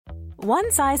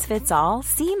One size fits all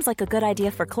seems like a good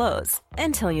idea for clothes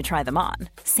until you try them on.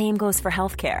 Same goes for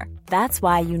healthcare. That's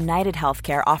why United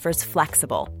Healthcare offers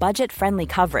flexible, budget-friendly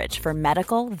coverage for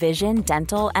medical, vision,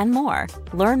 dental, and more.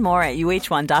 Learn more at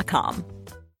uh1.com.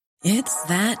 It's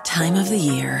that time of the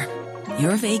year.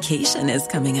 Your vacation is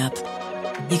coming up.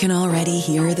 You can already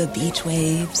hear the beach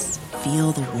waves,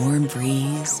 feel the warm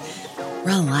breeze,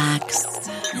 relax,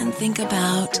 and think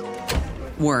about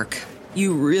work.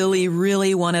 You really,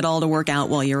 really want it all to work out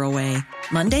while you're away.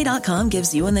 Monday.com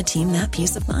gives you and the team that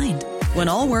peace of mind. When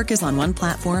all work is on one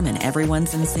platform and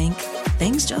everyone's in sync,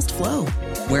 things just flow.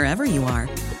 Wherever you are,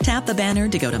 tap the banner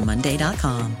to go to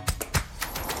Monday.com.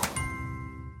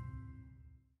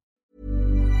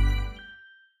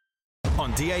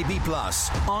 On DAB+,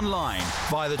 online,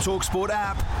 via the TalkSport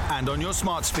app, and on your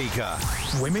smart speaker.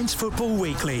 Women's Football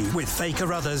Weekly with Faye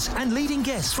Carruthers and leading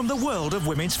guests from the world of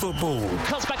women's football.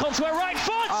 Cuts back onto her right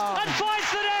foot and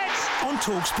finds the net! On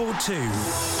TalkSport 2.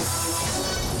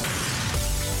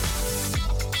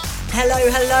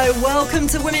 Hello. Welcome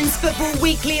to Women's Football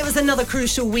Weekly. It was another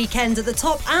crucial weekend at the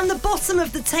top and the bottom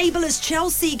of the table as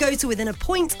Chelsea go to within a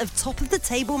point of top of the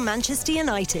table Manchester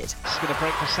United. It's going to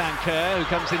break for Sam Kerr, who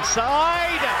comes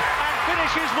inside and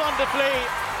finishes wonderfully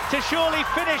to surely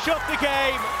finish off the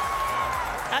game.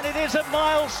 And it is a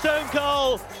milestone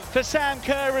goal for Sam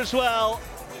Kerr as well.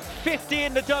 50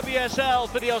 in the WSL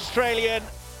for the Australian.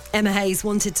 Emma Hayes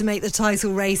wanted to make the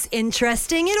title race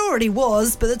interesting. It already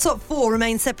was, but the top four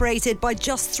remain separated by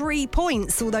just 3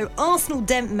 points, although Arsenal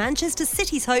dent Manchester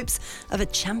City's hopes of a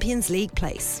Champions League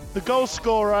place. The goal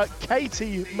scorer,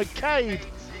 Katie McCabe,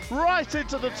 right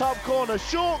into the top corner,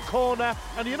 short corner,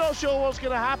 and you're not sure what's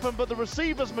going to happen, but the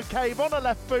receiver's McCabe on her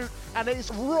left foot, and it's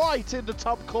right in the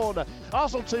top corner.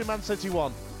 Arsenal 2, Man City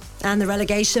 1. And the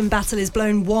relegation battle is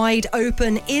blown wide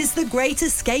open. Is the Great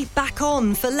Escape back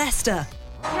on for Leicester?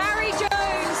 Carrie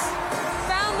Jones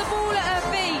found the ball at her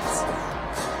feet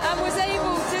and was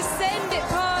able to send it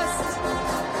past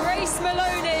Grace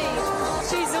Maloney.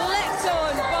 She's leapt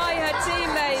on by her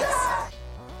teammates.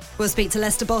 We'll speak to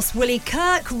Leicester boss Willie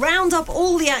Kirk, round up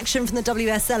all the action from the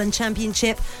WSL and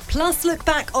Championship, plus look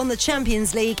back on the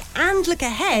Champions League and look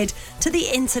ahead to the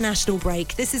international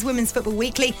break. This is Women's Football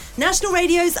Weekly, National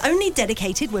Radio's only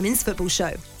dedicated women's football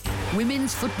show.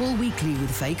 Women's Football Weekly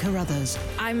with Faye Carruthers.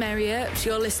 I'm Mary Earps.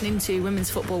 You're listening to Women's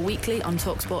Football Weekly on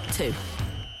TalkSport 2.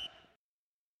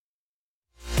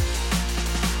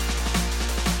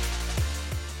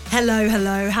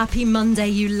 Hello. Happy Monday,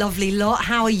 you lovely lot.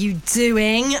 How are you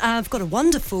doing? I've got a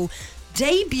wonderful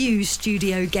debut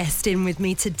studio guest in with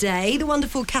me today, the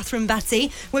wonderful Catherine Batty,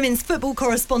 women's football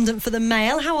correspondent for the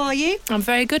Mail. How are you? I'm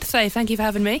very good, Faye. Thank you for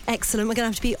having me. Excellent. We're going to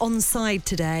have to be on side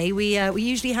today. We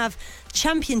usually have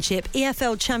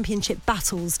EFL Championship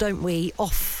battles, don't we,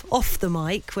 off the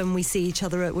mic when we see each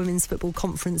other at women's football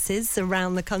conferences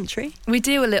around the country. We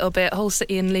do a little bit. Hull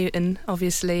City and Luton,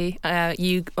 obviously.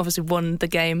 You obviously won the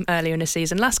game earlier in the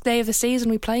season. Last day of the season,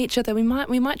 we play each other. We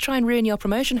might try and ruin your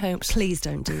promotion hopes. Please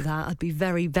don't do that. I'd be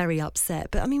very, very upset.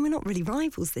 But I mean, we're not really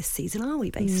rivals this season, are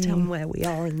we? Based on where we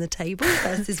are in the table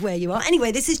versus where you are.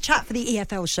 Anyway, this is chat for the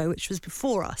EFL show, which was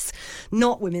before us,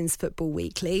 not Women's Football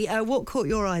Weekly. What caught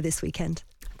your eye this weekend?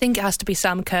 I think it has to be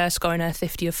Sam Kerr scoring her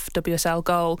 50th WSL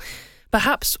goal.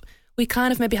 Perhaps we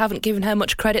kind of maybe haven't given her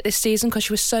much credit this season because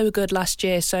she was so good last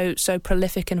year, so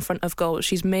prolific in front of goal.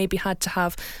 She's maybe had to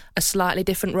have a slightly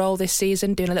different role this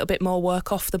season, doing a little bit more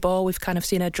work off the ball. We've kind of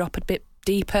seen her drop a bit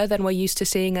deeper than we're used to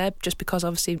seeing her, just because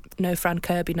obviously no Fran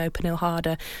Kirby, no Pernille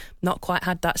Harder, not quite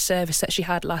had that service that she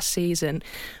had last season.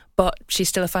 But she's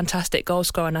still a fantastic goal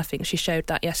scorer, and I think she showed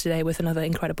that yesterday with another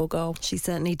incredible goal. She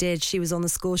certainly did. She was on the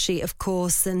score sheet, of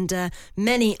course, and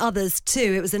many others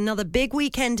too. It was another big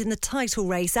weekend in the title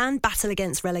race and battle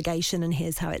against relegation, and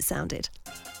here's how it sounded.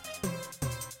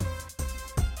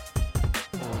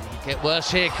 Get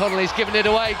worse here. Connolly's given it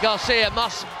away. Garcia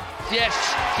must. Yes,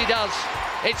 she does.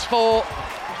 It's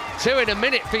 4-2 in a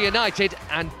minute for United,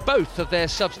 and both of their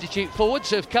substitute forwards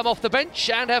have come off the bench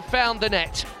and have found the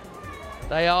net.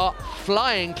 They are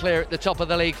flying clear at the top of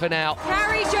the league for now.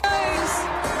 Carrie Jones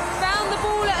found the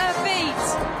ball at her feet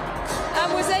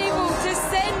and was able to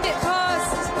send it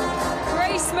past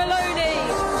Grace Maloney.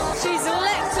 She's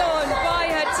leapt on by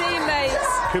her teammates.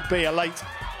 Could be a late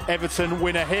Everton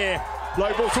winner here.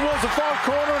 Low ball towards the far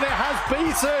corner, and it has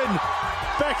beaten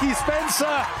Becky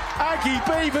Spencer. Aggie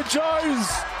Beaver-Jones,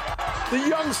 the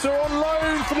youngster on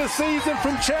loan for the season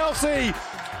from Chelsea,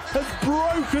 has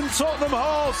broken Tottenham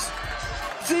hearts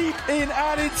deep in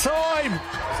added time.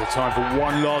 There's a time for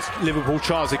one last Liverpool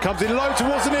chance. It comes in low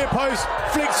towards the near post,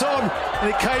 flicks on, and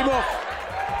it came off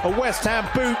A West Ham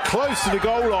boot close to the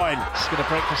goal line. It's going to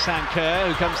break for Sam Kerr,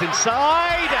 who comes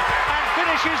inside and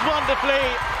finishes wonderfully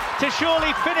to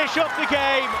surely finish off the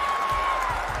game.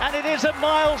 And it is a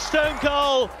milestone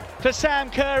goal for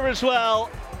Sam Kerr as well.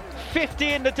 50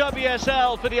 in the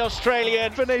WSL for the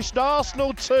Australian. Finished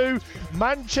Arsenal 2,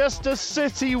 Manchester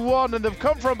City 1, and they've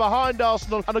come from behind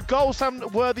Arsenal, and a goal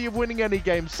worthy of winning any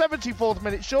game. 74th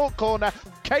minute, short corner,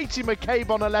 Katie McCabe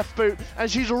on her left boot, and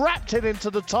she's wrapped it into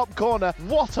the top corner.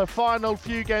 What a final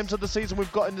few games of the season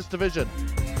we've got in this division.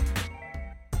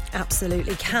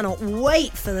 Absolutely cannot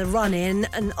wait for the run-in,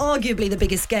 and arguably the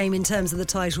biggest game in terms of the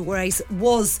title race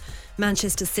was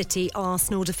Manchester City.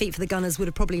 Arsenal defeat for the Gunners would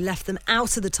have probably left them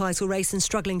out of the title race and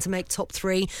struggling to make top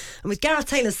three. And with Gareth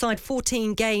Taylor's side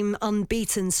 14-game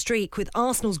unbeaten streak, with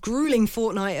Arsenal's gruelling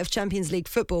fortnight of Champions League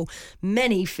football,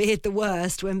 many feared the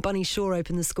worst when Bunny Shaw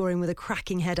opened the scoring with a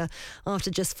cracking header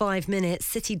after just 5 minutes.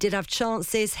 City did have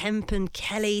chances, Hemp and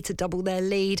Kelly to double their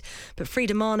lead, but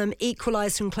Frida Marnham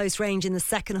equalised from close range in the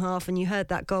second half, and you heard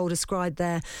that goal described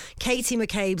there. Katie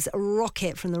McCabe's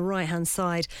rocket from the right-hand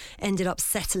side ended up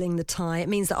settling the tie. It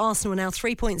means that Arsenal are now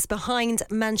 3 points behind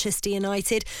Manchester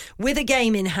United with a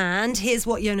game in hand. Here's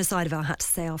what Jonas Eidevall had to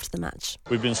say after the match.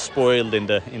 We've been spoiled in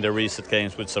the recent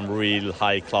games with some real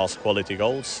high-class quality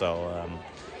goals, so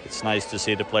it's nice to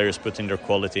see the players putting their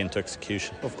quality into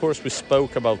execution. Of course, we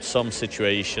spoke about some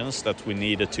situations that we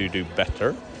needed to do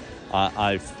better.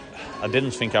 I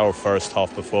didn't think our first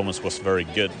half performance was very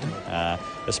good,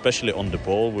 especially on the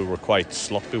ball. We were quite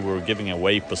sloppy. We were giving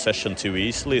away possession too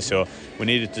easily, so we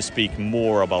needed to speak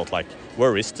more about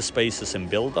where is the spaces in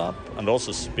build-up, and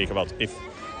also speak about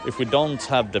if we don't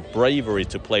have the bravery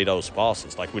to play those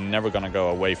passes, we're never going to go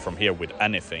away from here with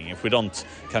anything. If we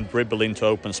can dribble into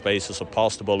open spaces or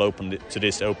pass the ball open to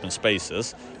these open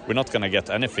spaces, we're not going to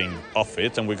get anything off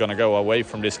it, and we're going to go away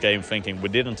from this game thinking we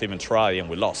didn't even try and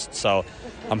we lost. So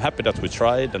I'm happy that we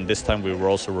tried, and this time we were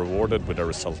also rewarded with a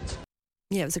result.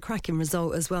 Yeah, it was a cracking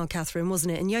result as well, Catherine,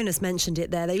 wasn't it? And Jonas mentioned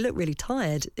it there. They look really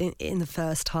tired in the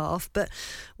first half. But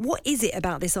what is it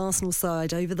about this Arsenal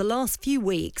side over the last few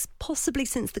weeks, possibly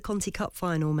since the Conti Cup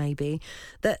final maybe,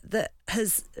 that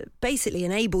has basically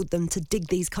enabled them to dig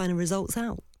these kind of results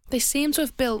out? They seem to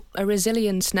have built a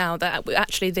resilience now that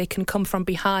actually they can come from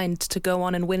behind to go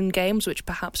on and win games, which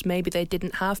perhaps maybe they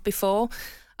didn't have before.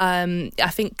 I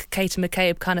think Katie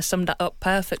McCabe kind of summed that up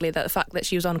perfectly, that the fact that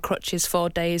she was on crutches 4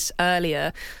 days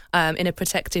earlier in a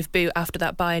protective boot after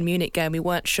that Bayern Munich game. We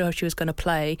weren't sure if she was going to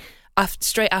play.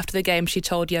 Straight after the game, she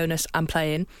told Jonas, "I'm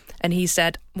playing." And he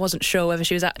said, wasn't sure whether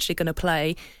she was actually going to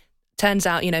play. Turns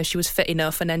out, she was fit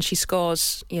enough, and then she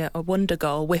scores, a wonder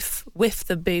goal with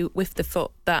the boot, with the foot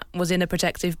that was in a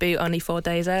protective boot only 4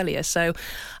 days earlier. So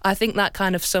I think that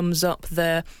kind of sums up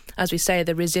as we say,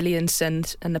 the resilience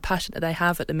and the passion that they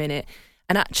have at the minute.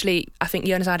 And actually, I think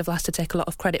Jonas Eidevall has to take a lot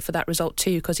of credit for that result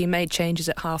too, because he made changes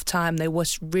at half-time. They were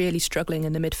really struggling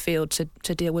in the midfield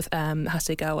to deal with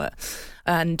Hasegawa,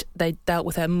 and they dealt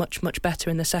with her much, much better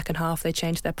in the second half. They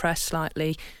changed their press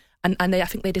slightly. And I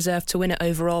think they deserve to win it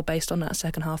overall based on that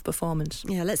second half performance.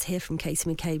 Yeah, let's hear from Katie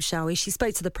McCabe, shall we? She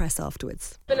spoke to the press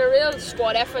afterwards. It's been a real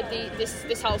squad effort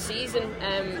this whole season.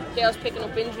 Girls picking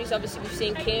up injuries. Obviously, we've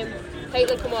seen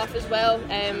Caitlin come off as well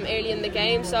early in the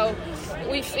game. So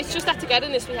it's just that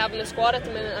togetherness we have in the squad at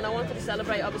the minute, and I wanted to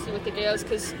celebrate obviously with the girls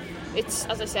because it's,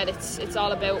 as I said, it's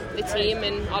all about the team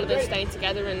and all about staying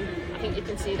together, and I think you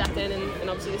can see that then in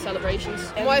obviously the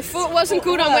celebrations. My foot wasn't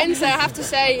good on Wednesday, I have to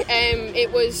say.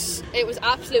 It was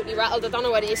absolutely rattled. I don't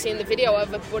know whether you've seen the video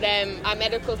of it, but our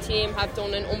medical team have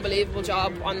done an unbelievable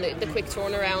job on the quick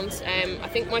turnaround. I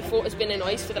think my foot has been in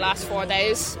ice for the last 4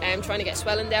 days, trying to get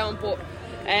swelling down, but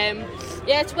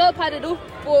it's well padded up,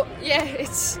 but it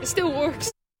still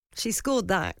works. She scored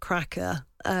that cracker,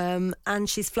 and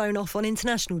she's flown off on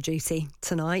international duty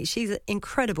tonight. She's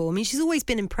incredible. I mean, she's always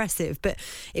been impressive, but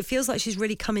it feels like she's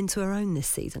really come into her own this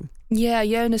season. Yeah,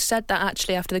 Jonas said that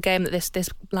actually after the game, that this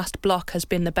last block has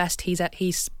been the best he's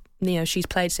she's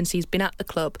played since he's been at the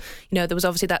club. There was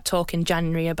obviously that talk in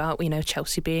January about,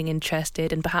 Chelsea being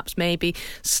interested and perhaps maybe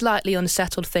slightly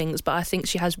unsettled things, but I think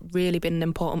she has really been an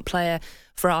important player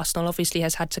for Arsenal. Obviously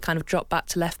has had to kind of drop back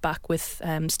to left back with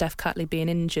Steph Catley being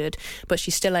injured, but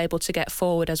she's still able to get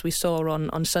forward, as we saw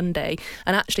on Sunday.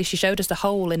 And actually she showed us the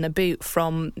hole in the boot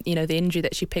from the injury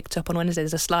that she picked up on Wednesday.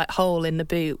 There's a slight hole in the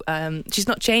boot. She's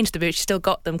not changed the boot, she's still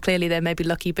got them. Clearly they're maybe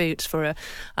lucky boots for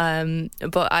her,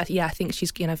 but I think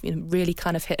she's really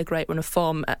kind of hit a great run of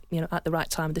form at the right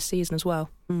time of the season as well.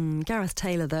 Gareth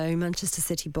Taylor, though, Manchester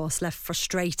City boss, left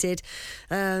frustrated.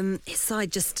 His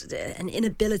side just an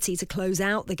inability to close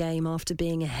out the game after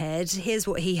being ahead. Here's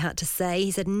what he had to say.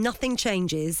 He said nothing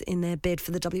changes in their bid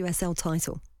for the WSL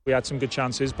title. We had some good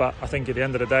chances, but I think at the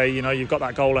end of the day, you've got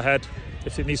that goal ahead.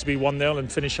 If it needs to be 1-0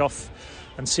 and finish off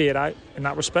and see it out in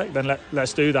that respect, then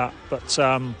let's do that. But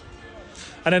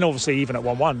and then obviously even at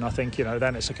 1-1, I think,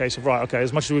 then it's a case of, right, okay,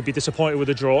 as much as we'd be disappointed with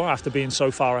the draw after being so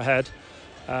far ahead,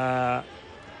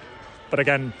 but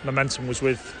again, momentum was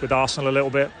with Arsenal a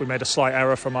little bit. We made a slight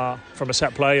error from a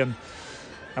set play, and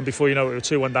before you know it, we were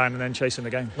 2-1 down and then chasing the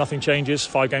game. Nothing changes.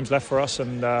 5 games left for us,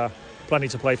 and plenty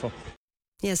to play for.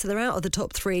 Yeah, so they're out of the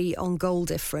top 3 on goal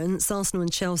difference. Arsenal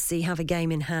and Chelsea have a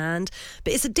game in hand.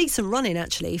 But it's a decent run-in,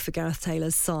 actually, for Gareth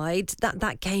Taylor's side.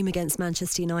 That game against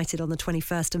Manchester United on the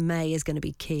 21st of May is going to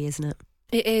be key, isn't it?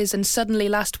 It is, and suddenly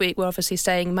last week we're obviously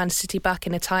saying Man City back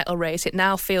in a title race. It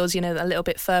now feels, a little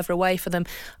bit further away for them.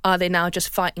 Are they now just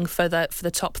fighting for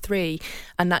the top 3?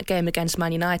 And that game against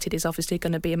Man United is obviously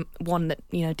going to be one that,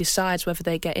 decides whether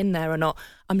they get in there or not.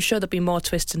 I'm sure there'll be more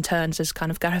twists and turns, as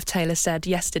kind of Gareth Taylor said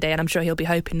yesterday, and I'm sure he'll be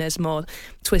hoping there's more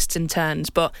twists and turns.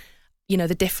 But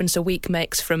the difference a week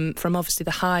makes from obviously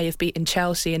the high of beating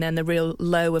Chelsea and then the real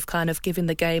low of kind of giving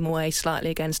the game away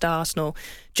slightly against Arsenal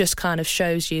just kind of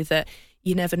shows you that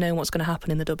you never know what's going to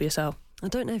happen in the WSL. I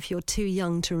don't know if you're too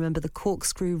young to remember the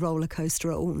corkscrew roller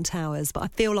coaster at Alton Towers, but I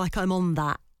feel like I'm on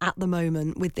that at the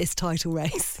moment with this title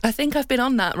race. I think I've been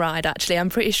on that ride, actually.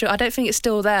 I'm pretty sure. I don't think it's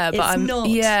still there, but I'm not.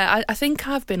 Yeah, I think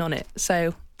I've been on it.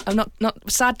 So I'm not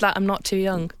sad that I'm not too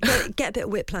young. Get a bit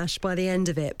of whiplash by the end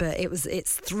of it, but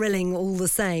it's thrilling all the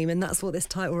same, and that's what this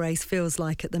title race feels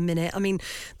like at the minute. I mean,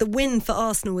 the win for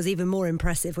Arsenal was even more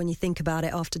impressive when you think about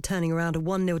it, after turning around a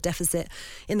 1-0 deficit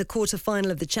in the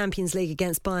quarter-final of the Champions League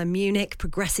against Bayern Munich,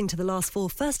 progressing to the last 4.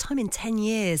 First time in 10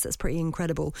 years. That's pretty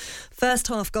incredible. First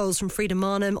half goals from Frida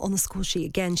Maanum on the score sheet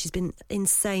again. She's been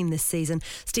insane this season.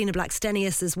 Stina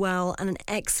Blackstenius as well, and an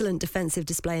excellent defensive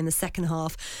display in the second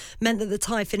half meant that the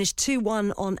tie finished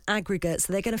 2-1 on aggregate,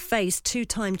 so they're going to face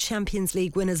 2-time Champions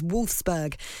League winners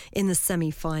Wolfsburg in the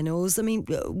semi-finals. I mean,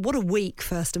 what a week,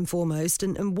 first and foremost,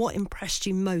 and what impressed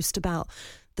you most about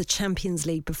the Champions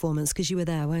League performance, because you were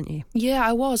there, weren't you? Yeah,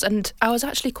 I was, and I was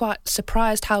actually quite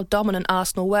surprised how dominant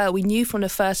Arsenal were. We knew from the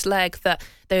first leg that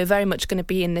they were very much going to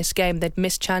be in this game. They'd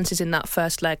missed chances in that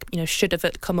first leg, should have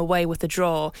come away with a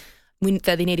draw.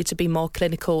 They needed to be more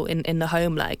clinical in the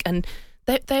home leg, and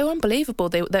they were unbelievable.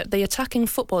 The attacking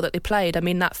football that they played. I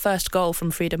mean, that first goal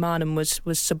from Frida Maanum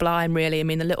was sublime, really. I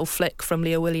mean, the little flick from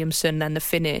Leah Williamson and the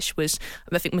finish was,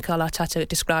 I think Mikel Arteta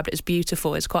described it as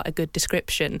beautiful. It's quite a good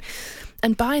description.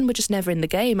 And Bayern were just never in the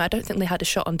game. I don't think they had a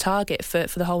shot on target for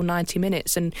the whole 90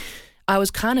 minutes. And I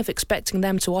was kind of expecting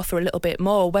them to offer a little bit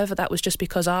more, whether that was just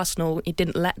because Arsenal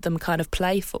didn't let them kind of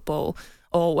play football,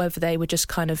 or whether they were just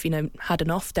kind of, had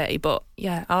an off day. But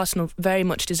yeah, Arsenal very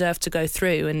much deserved to go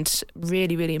through, and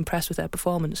really, really impressed with their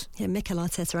performance. Yeah, Mikel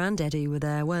Arteta and Edu were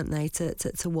there, weren't they,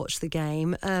 to watch the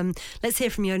game. Let's hear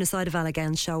from Jonas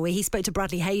Eidevallaghan, shall we? He spoke to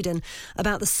Bradley Hayden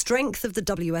about the strength of the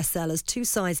WSL as 2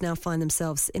 sides now find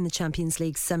themselves in the Champions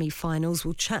League semi-finals.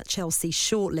 We'll chat Chelsea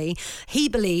shortly. He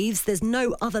believes there's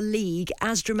no other league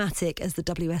as dramatic as the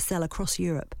WSL across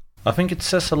Europe. I think it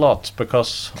says a lot,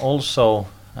 because also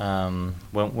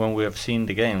when we have seen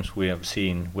the games, we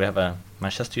have a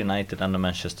Manchester United and a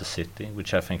Manchester City,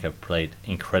 which I think have played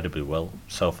incredibly well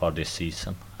so far this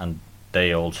season, and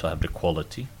they also have the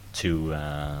quality to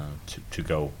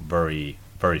go very,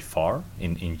 very far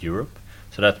in Europe.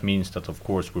 So that means that, of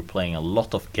course, we're playing a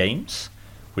lot of games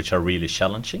which are really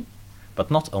challenging.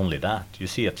 But not only that, you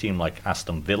see a team like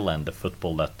Aston Villa and the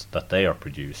football that they are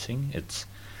producing. It's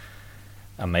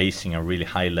amazing and really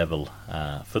high level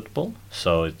football.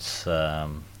 So it's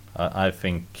I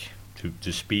think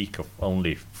to speak of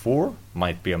only 4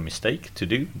 might be a mistake to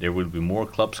do. There will be more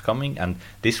clubs coming, and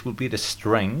this will be the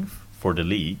strength for the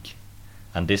league,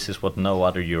 and this is what no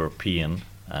other European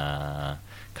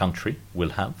country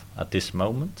will have at this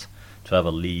moment, to have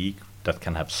a league that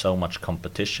can have so much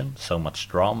competition, so much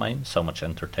drama in, so much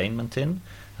entertainment in,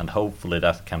 and hopefully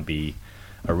that can be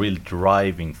a real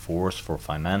driving force for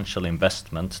financial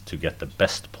investment to get the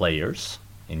best players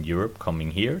in Europe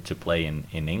coming here to play in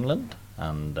England,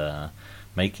 and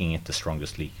making it the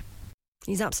strongest league.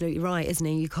 He's absolutely right, isn't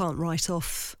he? You can't write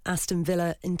off Aston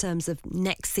Villa in terms of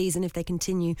next season if they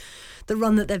continue the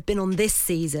run that they've been on this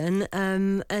season.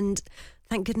 And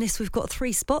thank goodness we've got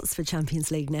 3 spots for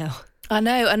Champions League now. I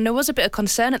know, and there was a bit of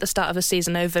concern at the start of the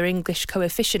season over English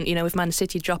coefficient, with Man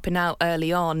City dropping out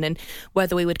early on, and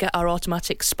whether we would get our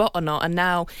automatic spot or not. And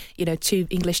now, 2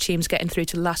 English teams getting through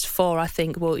to the last 4, I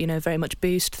think will, very much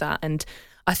boost that. And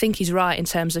I think he's right in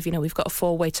terms of, we've got a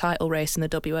 4-way title race in the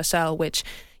WSL, which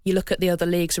you look at the other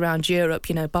leagues around Europe,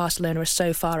 Barcelona is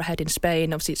so far ahead in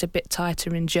Spain. Obviously, it's a bit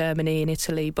tighter in Germany and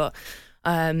Italy, but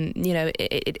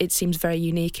it seems very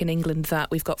unique in England that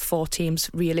we've got 4 teams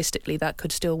realistically that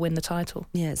could still win the title.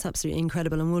 Yeah, it's absolutely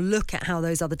incredible, and we'll look at how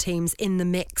those other teams in the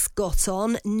mix got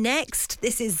on next.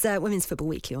 This is Women's Football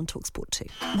Weekly on TalkSport 2.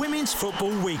 Women's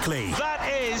Football Weekly. That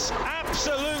is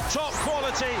absolute top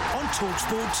quality on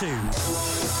TalkSport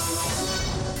 2.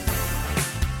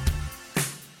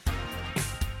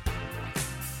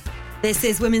 This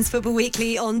is Women's Football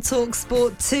Weekly on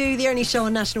TalkSport 2, the only show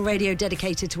on national radio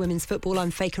dedicated to women's football. I'm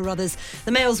Faye Carruthers.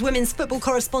 The Mail's women's football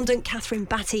correspondent Catherine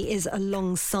Batty is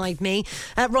alongside me.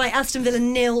 Right, Aston Villa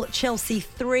 0, Chelsea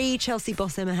 3. Chelsea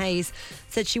boss Emma Hayes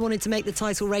said she wanted to make the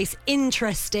title race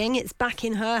interesting. It's back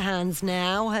in her hands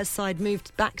now. Her side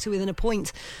moved back to within a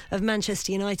point of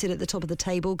Manchester United at the top of the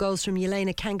table. Goals from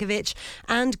Jelena Kankovic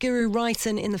and Guru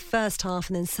Wrighton in the first half,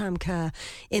 and then Sam Kerr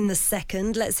in the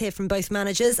second. Let's hear from both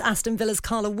managers. Aston Villa's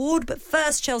Carla Ward, but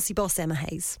first Chelsea boss Emma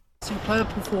Hayes. Superb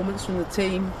performance from the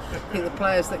team. I think the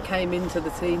players that came into the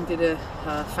team did a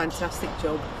fantastic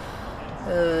job.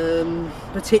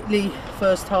 Particularly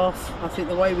first half, I think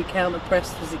the way we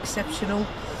counter-pressed was exceptional.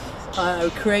 We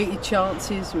created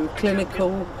chances, we were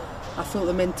clinical. I thought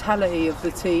the mentality of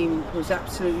the team was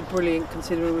absolutely brilliant,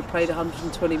 considering we played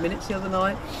 120 minutes the other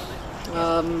night.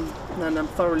 And I'm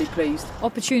thoroughly pleased.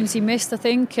 Opportunity missed, I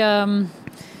think.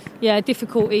 A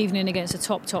difficult evening against a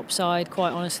top side,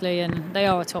 quite honestly, and they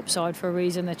are a top side for a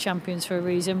reason, they're champions for a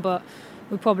reason, but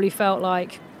we probably felt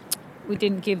like we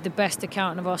didn't give the best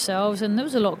account of ourselves, and there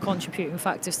was a lot of contributing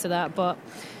factors to that, but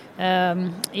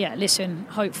listen,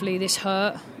 hopefully this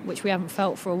hurt, which we haven't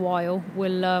felt for a while,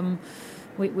 will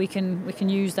we can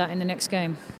use that in the next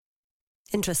game.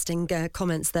 Interesting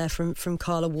comments there from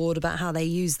Carla Ward about how they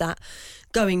use that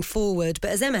going forward, but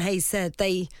as Emma Hayes said,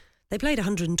 They played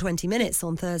 120 minutes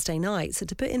on Thursday night, so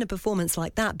to put in a performance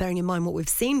like that, bearing in mind what we've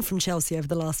seen from Chelsea over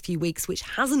the last few weeks, which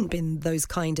hasn't been those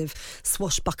kind of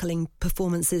swashbuckling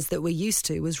performances that we're used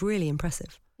to, was really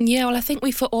impressive. Yeah, well, I think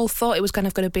we all thought it was going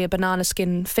to be a banana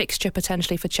skin fixture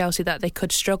potentially for Chelsea, that they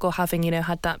could struggle having,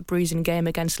 had that bruising game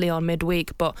against Lyon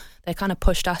midweek, but they kind of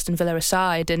pushed Aston Villa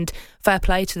aside, and fair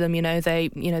play to them, they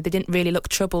didn't really look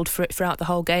troubled throughout the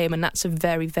whole game, and that's a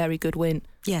very, very good win.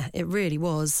 Yeah, it really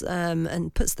was,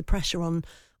 and puts the pressure on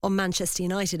Manchester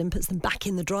United and puts them back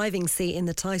in the driving seat in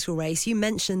the title race. You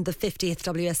mentioned the 50th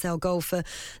WSL goal for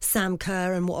Sam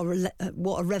Kerr and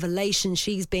what a revelation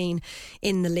she's been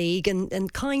in the league,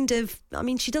 and kind of,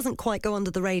 she doesn't quite go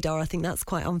under the radar. I think that's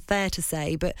quite unfair to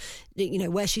say, but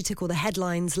where she took all the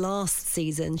headlines last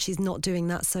season, she's not doing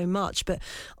that so much. But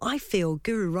I feel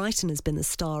Guru Wrighton has been the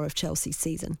star of Chelsea's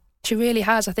season. She really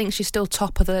has. I think she's still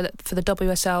top for the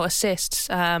WSL assists.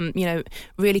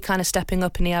 Really kind of stepping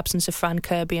up in the absence of Fran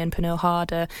Kirby and Pernille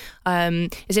Harder.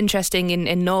 It's interesting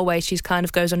in Norway. She's kind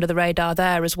of goes under the radar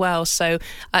there as well. So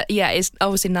it's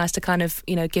obviously nice to kind of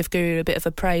give Guru a bit of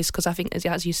a praise, because I think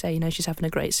as you say, she's having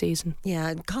a great season. Yeah,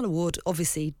 and Carla Ward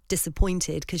obviously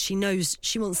disappointed because she knows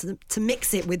she wants to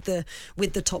mix it with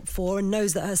the top 4 and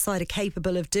knows that her side are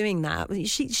capable of doing that.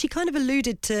 She kind of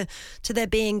alluded to there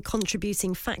being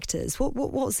contributing factors.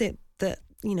 What was it that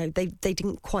they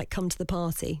didn't quite come to the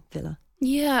party, Villa?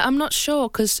 Yeah, I'm not sure,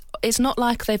 because it's not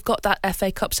like they've got that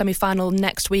FA Cup semi-final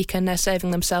next week and they're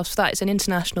saving themselves for that. It's an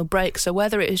international break, so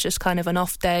whether it was just kind of an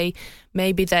off day,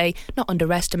 maybe they not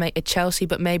underestimated Chelsea,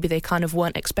 but maybe they kind of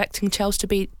weren't expecting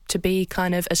Chelsea to be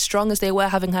kind of as strong as they were,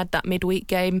 having had that midweek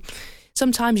game.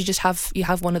 Sometimes you just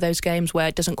have one of those games where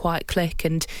it doesn't quite click,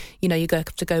 and you have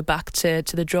to go back to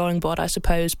the drawing board, I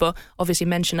suppose. But obviously,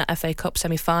 mention that FA Cup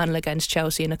semi-final against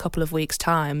Chelsea in a couple of weeks'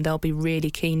 time. They'll be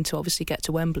really keen to obviously get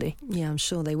to Wembley. Yeah, I'm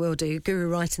sure they will do. Guru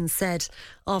Wrighton said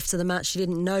after the match she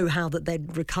didn't know how that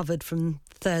they'd recovered from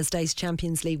Thursday's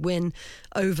Champions League win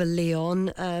over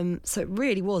Lyon. So it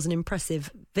really was an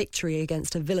impressive victory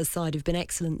against a Villa side who've been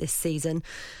excellent this season.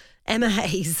 Emma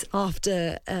Hayes,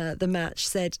 after the match,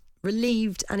 said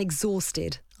relieved and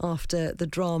exhausted after the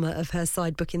drama of her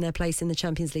side booking their place in the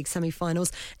Champions League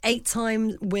semi-finals.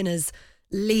 8-time winners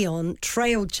Lyon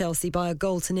trailed Chelsea by a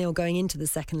 0-0 going into the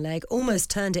second leg, almost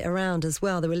turned it around as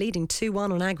well. They were leading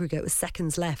 2-1 on aggregate with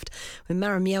seconds left when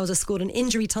Mara Mjelde scored an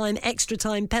injury time, extra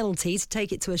time penalty to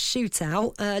take it to a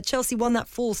shootout. Chelsea won that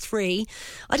 4-3.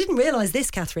 I didn't realise this,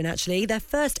 Catherine, actually. Their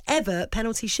first ever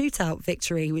penalty shootout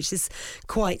victory, which is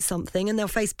quite something. And they'll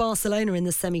face Barcelona in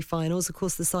the semi-finals, of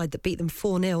course the side that beat them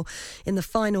 4-0 in the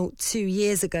final 2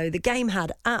 years ago. The game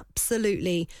had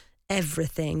absolutely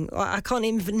everything. I can't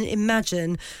even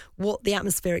imagine what the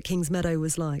atmosphere at Kings Meadow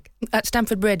was like. At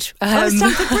Stamford Bridge.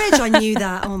 Stamford Bridge, I knew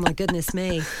that. Oh my goodness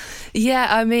me. Yeah,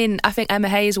 I mean, I think Emma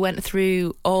Hayes went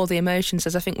through all the emotions,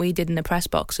 as I think we did in the press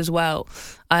box as well.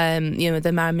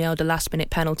 The Maren Mjelde last-minute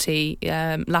penalty,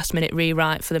 last-minute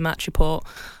rewrite for the match report.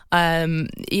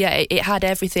 It had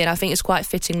everything. I think it's quite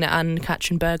fitting that Anne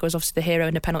Katzenberger was obviously the hero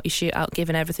in the penalty shootout,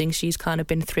 given everything she's kind of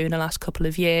been through in the last couple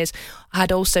of years.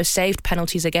 Had also saved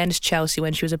penalties against Chelsea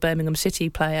when she was a Birmingham City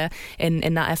player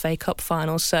in that FA Cup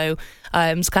final. So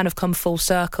it's kind of come full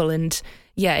circle. And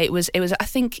yeah, it was I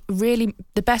think really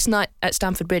the best night at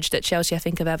Stamford Bridge that Chelsea I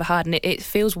think have ever had. And it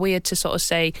feels weird to sort of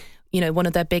say, one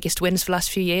of their biggest wins for the last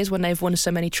few years when they've won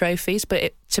so many trophies,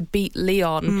 but to beat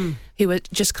Lyon, who were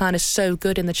just kind of so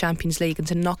good in the Champions League, and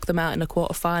to knock them out in the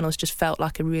quarterfinals just felt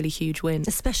like a really huge win.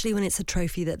 Especially when it's a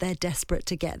trophy that they're desperate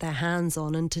to get their hands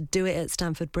on, and to do it at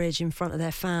Stamford Bridge in front of their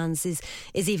fans is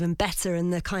even better,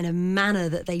 and the kind of manner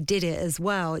that they did it as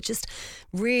well. It just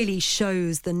really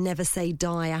shows the never say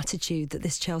die attitude that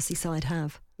this Chelsea side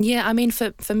have. Yeah, I mean,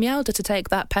 for Mjelde to take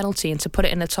that penalty and to put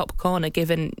it in the top corner,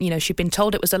 given, she'd been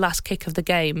told it was the last kick of the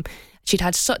game, she'd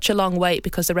had such a long wait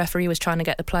because the referee was trying to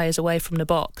get the players away from the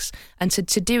box, and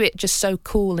to do it just so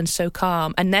cool and so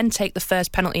calm, and then take the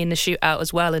first penalty in the shootout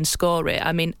as well and score it,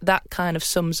 I mean, that kind of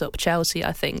sums up Chelsea,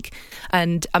 I think.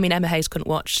 And, I mean, Emma Hayes couldn't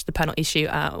watch the penalty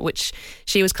shootout, which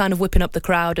she was kind of whipping up the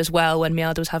crowd as well when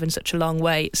Mjelde was having such a long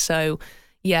wait, so...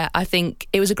 Yeah, I think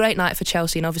it was a great night for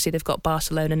Chelsea, and obviously they've got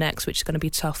Barcelona next, which is going to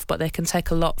be tough, but they can take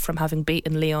a lot from having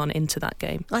beaten Lyon into that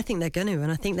game. I think they're going to,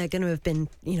 and I think they're going to have been,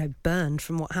 burned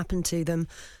from what happened to them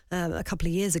a couple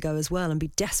of years ago as well, and be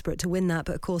desperate to win that.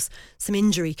 But of course, some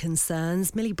injury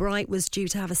concerns. Millie Bright was due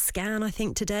to have a scan, I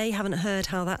think, today. Haven't heard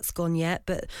how that's gone yet,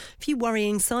 but a few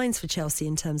worrying signs for Chelsea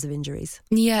in terms of injuries.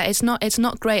 Yeah, it's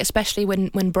not great, especially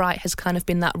when Bright has kind of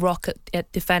been that rock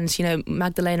at defence.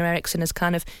 Magdalena Eriksson has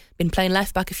kind of been playing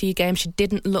left back a few games. She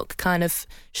didn't look kind of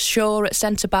sure at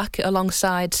centre back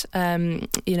alongside.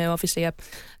 Obviously I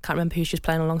can't remember who she's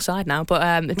playing alongside now,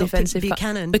 but defensive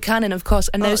Buchanan, of course,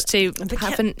 and those two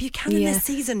haven't. Buchanan this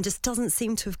season just doesn't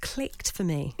seem to have clicked for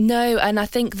me. No, and I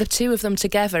think the two of them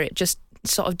together, it just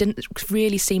sort of didn't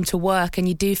really seem to work, and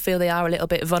you do feel they are a little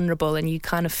bit vulnerable, and you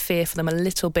kind of fear for them a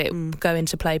little bit going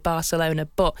to play Barcelona,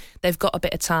 but they've got a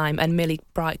bit of time, and Millie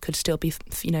Bright could still be,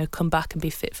 come back and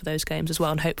be fit for those games as well,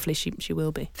 and hopefully she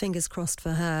will be. Fingers crossed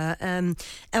for her.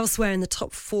 Elsewhere in the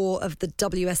top four of the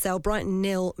WSL, Brighton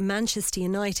 0, Manchester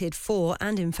United 4,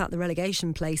 and in fact the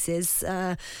relegation places.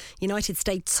 United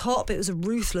stayed top. It was a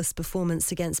ruthless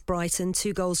performance against Brighton.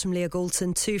 2 goals from Leah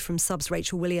Galton, 2 from subs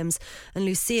Rachel Williams and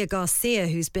Lucia Garcia,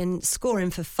 who's been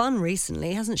scoring for fun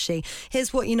recently, hasn't she?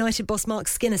 Here's what United boss Mark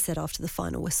Skinner said after the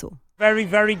final whistle. Very,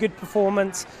 very good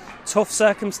performance, tough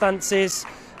circumstances.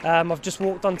 I've just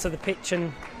walked onto the pitch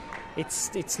and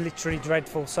it's literally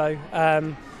dreadful. So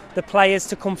the players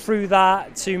to come through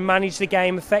that, to manage the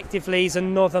game effectively, is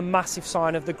another massive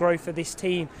sign of the growth of this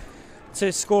team.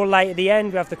 To score late at the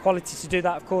end, we have the quality to do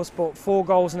that, of course, but 4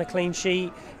 goals and a clean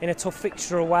sheet in a tough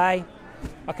fixture away,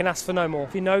 I can ask for no more.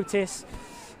 If you notice,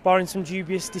 barring some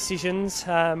dubious decisions,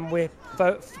 we're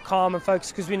calm and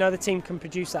focused because we know the team can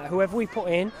produce that. Whoever we put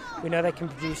in, we know they can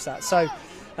produce that. So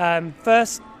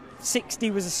first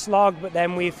 60 was a slog, but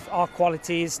then our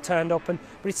quality is turned up, but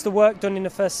it's the work done in the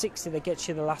first 60 that gets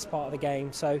you the last part of the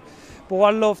game. So, but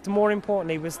what I loved more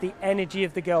importantly was the energy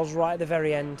of the girls right at the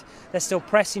very end. They're still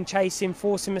pressing, chasing,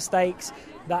 forcing mistakes.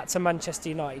 That's a Manchester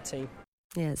United team.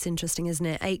 Yeah, it's interesting, isn't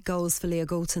it? 8 goals for Leah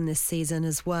Galton this season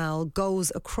as well.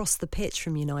 Goals across the pitch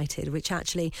from United, which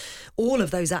actually all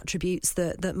of those attributes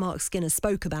that Mark Skinner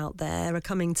spoke about there are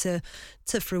coming to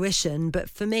fruition. But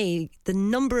for me, the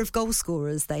number of goal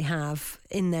scorers they have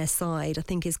in their side, I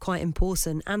think, is quite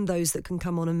important, and those that can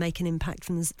come on and make an impact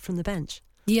from the bench.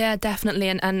 Yeah, definitely.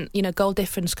 And goal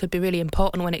difference could be really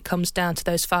important when it comes down to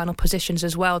those final positions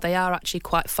as well. They are actually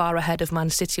quite far ahead of Man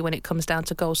City when it comes down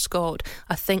to goals scored.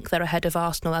 I think they're ahead of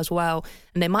Arsenal as well.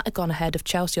 And they might have gone ahead of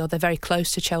Chelsea, or they're very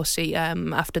close to Chelsea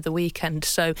after the weekend.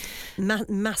 So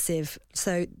massive.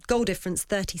 So goal difference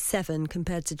 37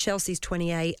 compared to Chelsea's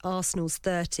 28, Arsenal's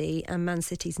 30 and Man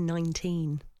City's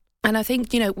 19. And I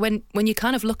think, when you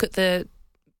kind of look at the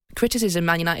criticism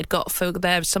Man United got for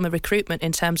their summer recruitment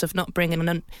in terms of not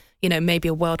bringing maybe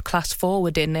a world-class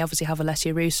forward in. They obviously have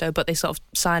Alessia Russo, but they sort of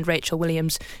signed Rachel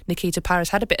Williams, Nikita Paris,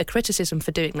 had a bit of criticism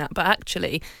for doing that. But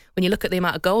actually, when you look at the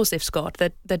amount of goals they've scored,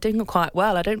 they're doing quite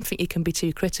well. I don't think you can be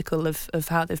too critical of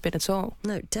how they've been at all.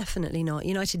 No, definitely not.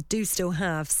 United do still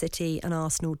have City and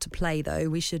Arsenal to play, though.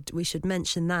 We should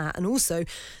mention that. And also,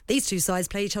 these two sides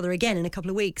play each other again in a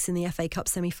couple of weeks in the FA Cup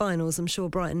semi-finals. I'm sure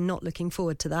Brighton not looking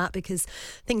forward to that because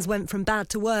things went from bad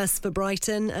to worse for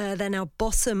Brighton. They're now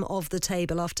bottom of the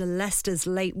table after Leicester's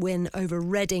late win over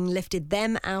Reading lifted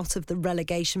them out of the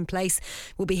relegation place.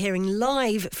 We'll be hearing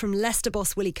live from Leicester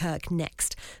boss Willie Kirk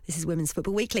next. This is Women's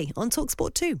Football Weekly on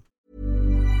TalkSport 2.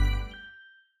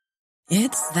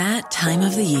 It's that time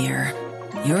of the year.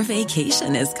 Your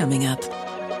vacation is coming up.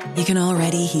 You can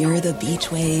already hear the beach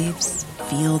waves,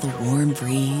 feel the warm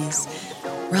breeze,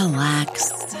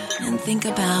 relax, and think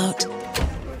about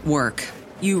work.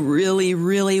 You really,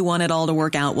 really want it all to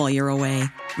work out while you're away.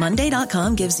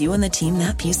 Monday.com gives you and the team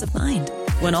that peace of mind.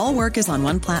 When all work is on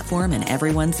one platform and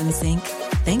everyone's in sync,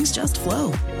 things just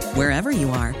flow. Wherever you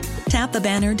are, tap the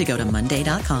banner to go to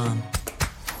Monday.com.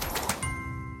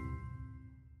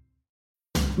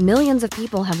 Millions of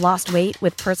people have lost weight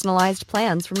with personalized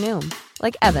plans from Noom.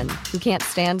 Like Evan, who can't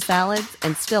stand salads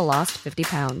and still lost 50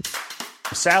 pounds.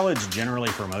 Salads generally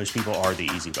for most people are the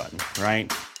easy button,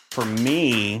 right? For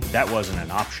me, that wasn't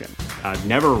an option. I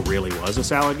never really was a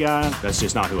salad guy. That's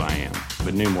just not who I am.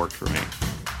 But Noom worked for me.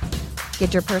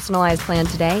 Get your personalized plan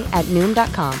today at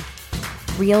Noom.com.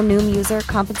 Real Noom user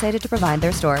compensated to provide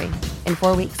their story. In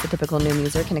 4 weeks, the typical Noom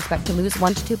user can expect to lose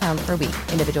 1 to 2 pounds per week.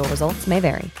 Individual results may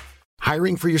vary.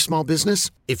 Hiring for your small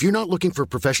business? If you're not looking for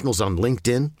professionals on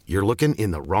LinkedIn, you're looking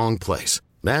in the wrong place.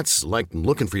 That's like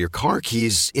looking for your car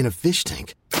keys in a fish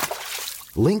tank.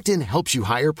 LinkedIn helps you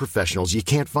hire professionals you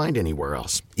can't find anywhere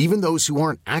else, even those who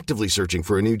aren't actively searching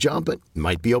for a new job but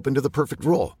might be open to the perfect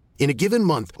role. In a given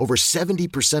month, over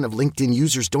 70% of LinkedIn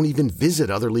users don't even visit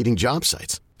other leading job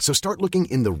sites. So start looking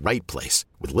in the right place.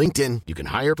 With LinkedIn, you can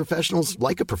hire professionals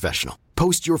like a professional.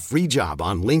 Post your free job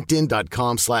on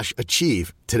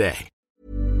linkedin.com/achieve today.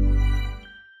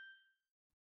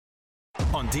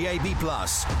 On DAB+,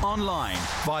 online,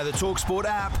 via the TalkSport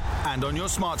app and on your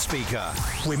smart speaker.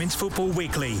 Women's Football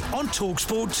Weekly on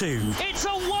TalkSport 2. It's a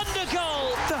wonder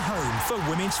goal! The home for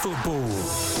women's football.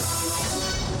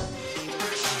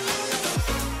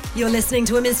 You're listening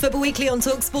to Women's Football Weekly on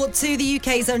TalkSport 2, the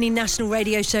UK's only national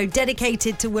radio show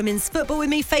dedicated to women's football, with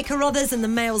me, Faye Carruthers, and the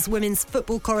Mail's women's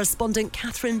football correspondent,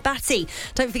 Catherine Batty.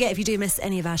 Don't forget, if you do miss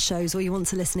any of our shows or you want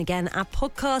to listen again, our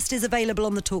podcast is available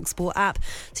on the TalkSport app,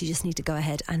 so you just need to go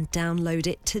ahead and download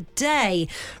it today.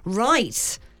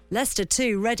 Right. Leicester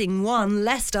 2, Reading 1.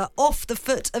 Leicester off the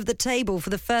foot of the table for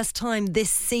the first time this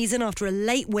season after a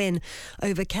late win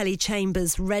over Kelly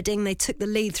Chambers' Reading. They took the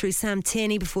lead through Sam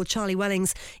Tierney before Charlie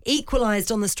Wellings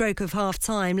equalised on the stroke of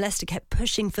half-time. Leicester kept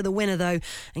pushing for the winner, though,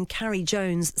 and Carrie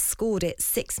Jones scored it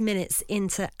 6 minutes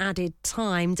into added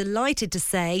time. Delighted to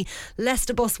say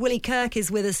Leicester boss Willie Kirk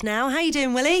is with us now. How you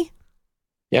doing, Willie?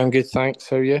 Yeah, I'm good, thanks.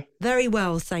 How are you? Very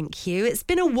well, thank you. It's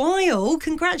been a while.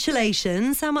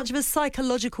 Congratulations. How much of a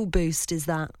psychological boost is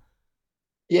that?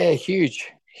 Yeah,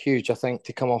 huge. I think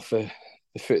to come off the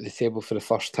foot of the table for the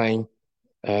first time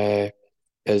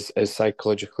is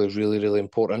psychologically really, really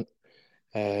important.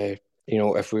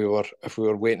 If we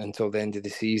were waiting until the end of the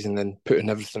season and putting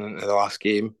everything into the last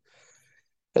game,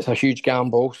 it's a huge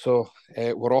gamble. So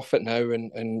we're off it now,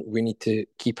 and we need to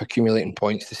keep accumulating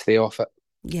points to stay off it.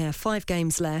 Yeah, 5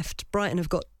 games left. Brighton have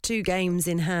got 2 games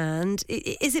in hand.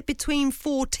 Is it between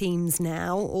 4 teams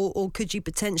now, or could you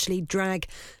potentially drag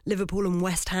Liverpool and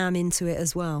West Ham into it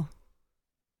as well?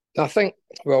 I think,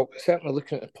 well, certainly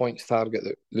looking at the points target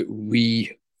that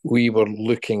we were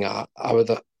looking at, I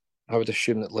would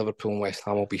assume that Liverpool and West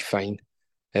Ham will be fine.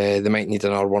 They might need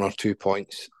another 1 or 2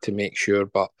 points to make sure,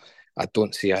 but I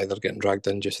don't see either getting dragged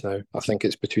in just now. I think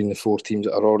it's between the 4 teams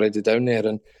that are already down there,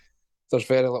 and there's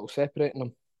very little separating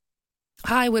them.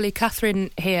 Hi, Willie.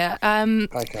 Catherine here. Hi,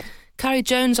 Catherine. Carrie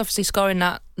Jones obviously scoring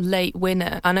that late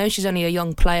winner. I know she's only a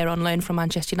young player on loan from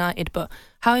Manchester United, but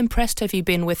how impressed have you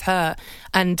been with her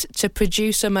and to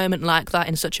produce a moment like that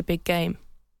in such a big game?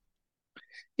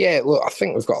 Yeah, look, I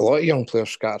think we've got a lot of young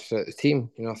players scattered throughout the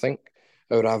team. I think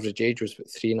our average age was about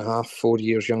 3.5, 4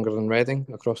 years younger than Reading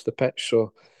across the pitch.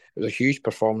 So it was a huge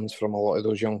performance from a lot of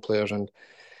those young players. And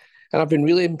I've been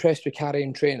really impressed with Carrie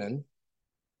in training.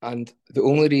 And the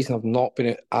only reason I've not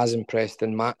been as impressed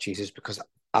in matches is because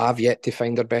I've yet to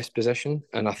find her best position.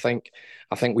 And I think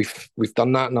we've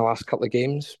done that in the last couple of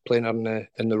games, playing her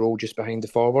in the role just behind the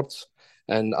forwards.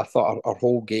 And I thought our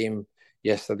whole game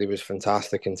yesterday was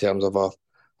fantastic in terms of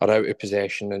her out of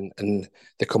possession and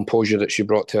the composure that she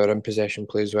brought to her in possession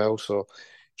play as well. So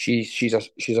she's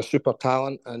a super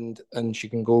talent and she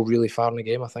can go really far in the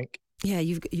game, I think. Yeah,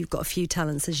 you've got a few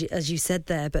talents, as you said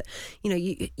there, but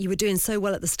you were doing so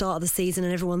well at the start of the season,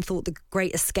 and everyone thought the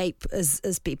Great Escape, as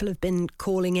people have been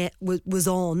calling it, was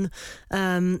on,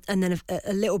 and then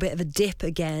a little bit of a dip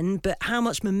again. But how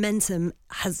much momentum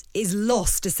is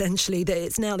lost, essentially, that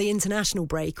it's now the international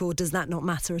break, or does that not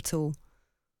matter at all?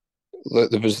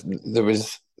 Look, there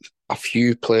was a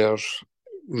few players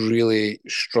really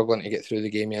struggling to get through the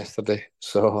game yesterday,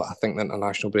 so I think the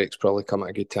international break's probably come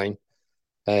at a good time.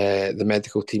 The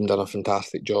medical team done a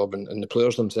fantastic job, and the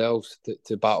players themselves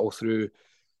to battle through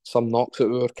some knocks that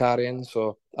we were carrying.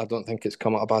 So I don't think it's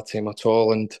come at a bad time at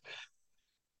all. And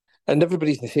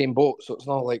everybody's in the same boat, so it's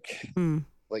not like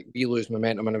we lose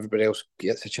momentum and everybody else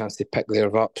gets a chance to pick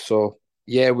theirs up. So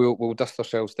yeah, we'll dust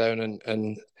ourselves down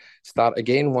and start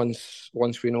again once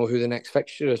we know who the next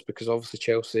fixture is, because obviously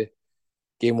Chelsea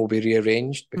game will be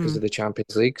rearranged because of the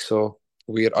Champions League. So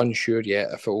we're unsure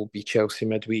yet if it will be Chelsea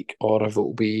midweek or if it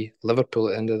will be Liverpool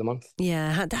at the end of the month.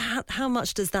 Yeah, how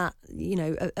much does that,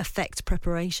 affect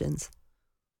preparations?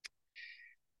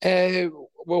 Well,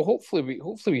 hopefully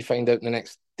we find out in the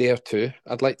next day or two.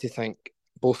 I'd like to think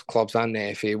both clubs and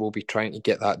the FA will be trying to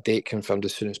get that date confirmed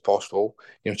as soon as possible.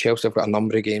 Chelsea have got a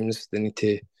number of games they need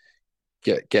to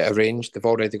get arranged. They've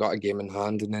already got a game in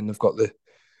hand, and then they've got the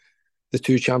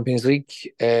two Champions League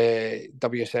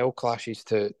WSL clashes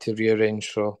to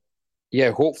rearrange. So,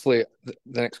 yeah, hopefully the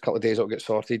next couple of days it'll get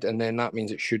sorted, and then that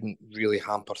means it shouldn't really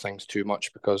hamper things too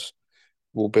much because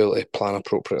we'll be able to plan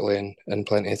appropriately in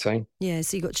plenty of time. Yeah,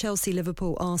 so you've got Chelsea,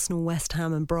 Liverpool, Arsenal, West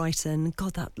Ham and Brighton.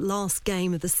 God, that last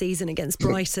game of the season against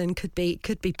Brighton could be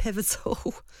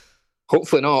pivotal.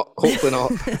 Hopefully not.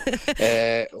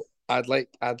 I'd like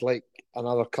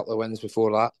another couple of wins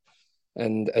before that.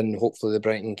 And hopefully the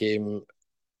Brighton game,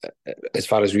 as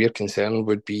far as we're concerned,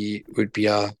 would be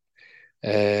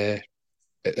it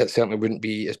certainly wouldn't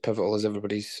be as pivotal as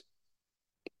everybody's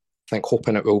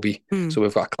hoping it will be. So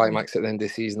we've got a climax at the end of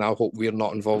the season. I hope we're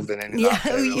not involved in any of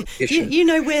that.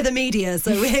 We're the media,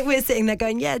 so we're sitting there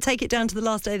going, yeah, take it down to the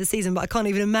last day of the season. But I can't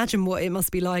even imagine what it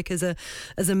must be like as a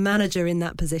manager in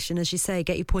that position. As you say,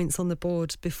 get your points on the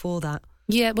board before that.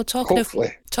 Yeah, well, talking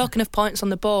of points on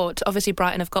the board, obviously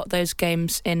Brighton have got those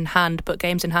games in hand, but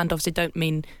games in hand obviously don't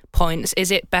mean points.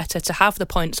 Is it better to have the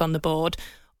points on the board,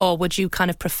 or would you kind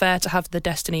of prefer to have the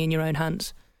destiny in your own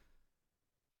hands?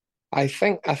 I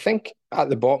think at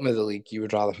the bottom of the league you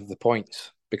would rather have the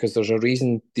points, because there's a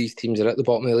reason these teams are at the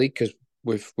bottom of the league, because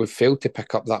we've failed to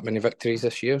pick up that many victories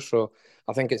this year. So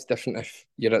I think it's different if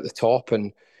you're at the top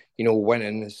and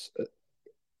winning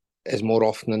is more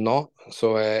often than not.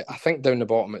 So I think down the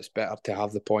bottom it's better to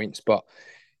have the points, but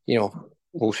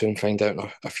we'll soon find out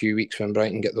in a few weeks when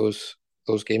Brighton get those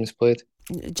games played.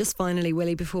 Just finally,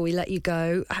 Willie, before we let you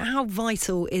go, how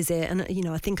vital is it? And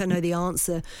I think I know the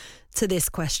answer to this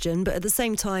question, but at the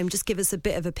same time, just give us a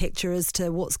bit of a picture as to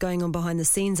what's going on behind the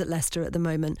scenes at Leicester at the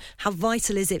moment. How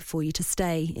vital is it for you to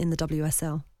stay in the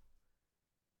WSL?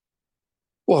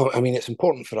 Well, I mean, it's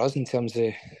important for us in terms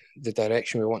of the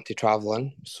direction we want to travel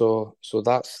in. So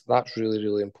that's really,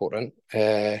 really important.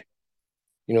 The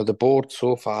board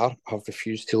so far have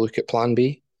refused to look at Plan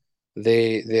B.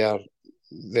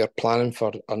 They're planning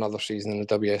for another season in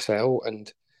the WSL,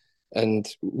 and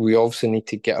we obviously need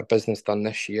to get our business done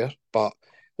this year. But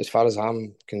as far as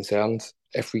I'm concerned,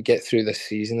 if we get through this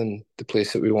season and the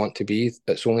place that we want to be,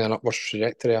 it's only an upwards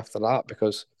trajectory after that,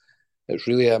 because it's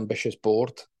really an ambitious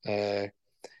board.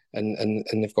 And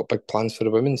they've got big plans for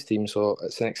the women's team, so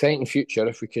it's an exciting future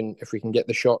if we can get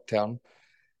the short term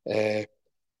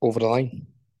over the line.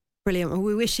 Brilliant. Well,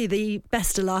 we wish you the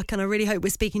best of luck, and I really hope we're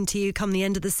speaking to you come the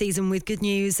end of the season with good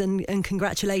news and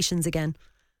congratulations again.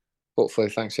 Hopefully.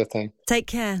 Thanks for your time. Take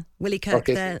care. Willie Kirk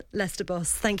there, Leicester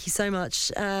boss. Thank you so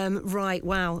much. Right,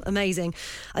 wow, amazing.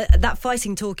 That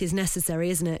fighting talk is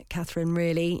necessary, isn't it, Catherine,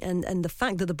 really? And the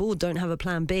fact that the board don't have a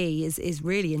plan B is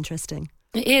really interesting.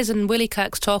 It is, and Willie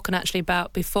Kirk's talking actually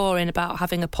about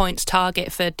having a points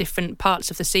target for different parts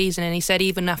of the season, and he said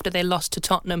even after they lost to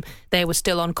Tottenham, they were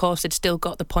still on course. They'd still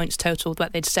got the points total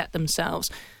that they'd set themselves.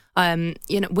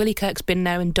 Willie Kirk's been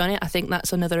there and done it. I think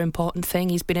that's another important thing.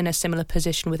 He's been in a similar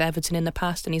position with Everton in the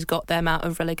past, and he's got them out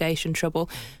of relegation trouble,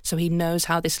 so he knows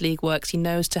how this league works. He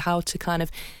knows how to kind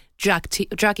of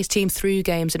drag his team through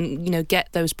games and get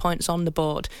those points on the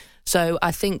board. So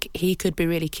I think he could be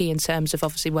really key in terms of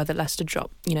obviously whether Leicester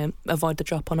avoid the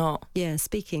drop or not. Yeah,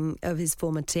 speaking of his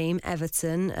former team,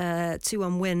 Everton,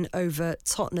 2-1 win over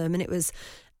Tottenham, and it was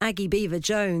Aggie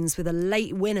Beever-Jones with a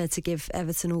late winner to give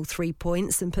Everton all 3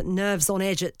 points and put nerves on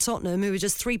edge at Tottenham, who were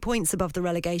just 3 points above the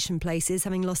relegation places,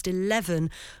 having lost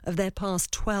 11 of their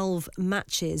past 12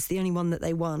 matches. The only one that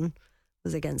they won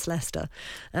was against Leicester.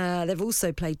 They've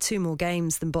also played 2 more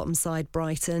games than bottom side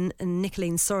Brighton, and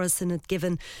Nicoline Sorensen had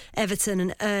given Everton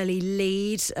an early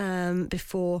lead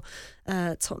before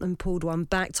Tottenham pulled one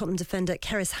back. Tottenham defender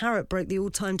Keris Harrop broke the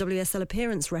all-time WSL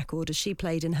appearance record as she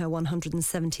played in her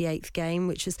 178th game,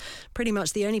 which is pretty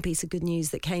much the only piece of good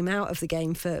news that came out of the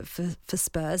game for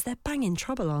Spurs. They're bang in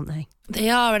trouble, aren't they? They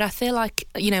are, and I feel like,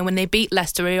 when they beat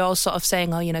Leicester, we're all sort of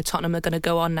saying, Tottenham are going to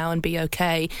go on now and be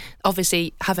okay.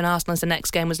 Obviously, having Arsenal as the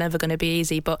next game was never going to be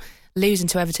easy, but losing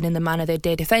to Everton in the manner they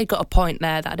did, if they'd got a point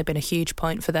there, that'd have been a huge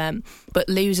point for them. But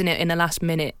losing it in the last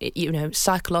minute,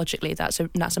 psychologically, that's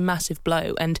a massive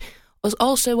blow. And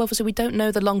also, obviously, we don't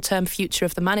know the long-term future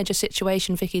of the manager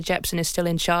situation. Vicky Jepson is still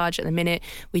in charge at the minute.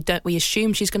 We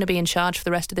assume she's going to be in charge for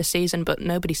the rest of the season, but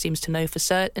nobody seems to know for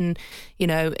certain.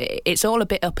 It's all a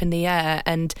bit up in the air,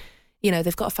 and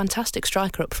they've got a fantastic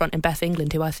striker up front in Beth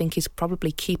England, who I think is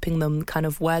probably keeping them kind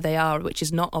of where they are, which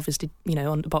is not obviously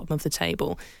on the bottom of the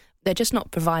table. They're just not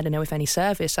providing her with any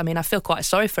service. I mean, I feel quite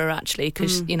sorry for her, actually,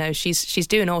 because, she's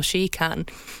doing all she can.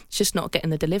 She's just not getting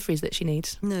the deliveries that she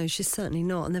needs. No, she's certainly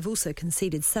not. And they've also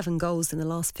conceded 7 goals in the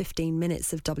last 15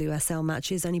 minutes of WSL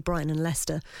matches. Only Brighton and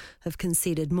Leicester have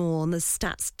conceded more. And the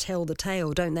stats tell the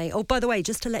tale, don't they? Oh, by the way,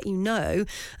 just to let you know,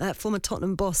 former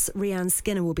Tottenham boss Rhian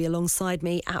Skinner will be alongside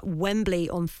me at Wembley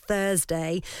on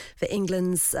Thursday for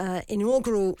England's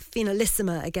inaugural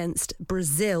Finalissima against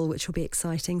Brazil, which will be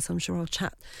exciting. So I'm sure I'll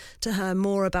chat to her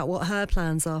more about what her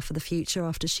plans are for the future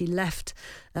after she left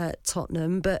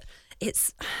Tottenham. But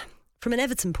it's, from an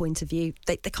Everton point of view,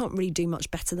 they can't really do much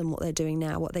better than what they're doing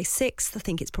now. What, they 6th? I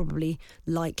think it's probably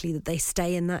likely that they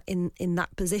stay in that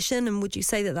position. And would you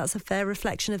say that that's a fair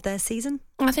reflection of their season?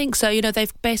 I think so.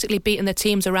 They've basically beaten the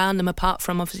teams around them, apart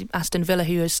from obviously Aston Villa,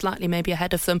 who is slightly maybe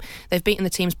ahead of them. They've beaten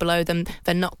the teams below them.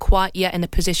 They're not quite yet in the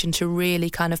position to really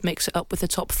kind of mix it up with the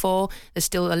top 4. They're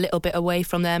still a little bit away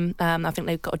from them. I think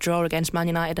they've got a draw against Man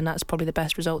United, and that's probably the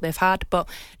best result they've had. But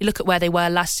you look at where they were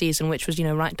last season, which was,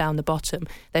 right down the bottom.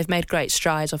 They've made great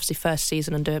strides, obviously first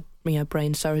season under,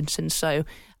 Brain Sorensen. So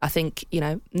I think,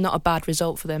 not a bad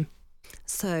result for them.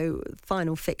 So,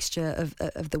 final fixture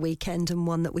of the weekend, and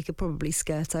one that we could probably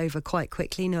skirt over quite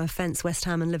quickly. No offence, West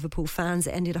Ham and Liverpool fans.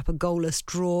 It ended up a goalless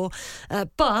draw.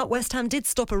 But West Ham did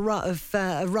stop a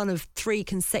run of 3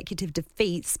 consecutive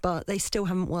defeats, but they still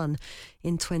haven't won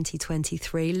in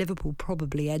 2023. Liverpool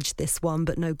probably edged this one,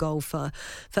 but no goal for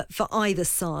either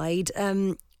side.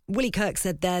 Willie Kirk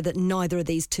said there that neither of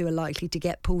these two are likely to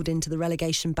get pulled into the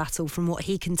relegation battle from what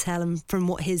he can tell and from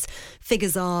what his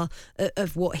figures are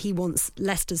of what he wants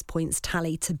Leicester's points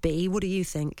tally to be. What do you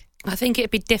think? I think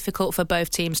it'd be difficult for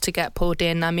both teams to get pulled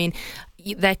in. I mean,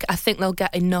 I think they'll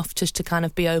get enough just to kind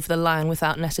of be over the line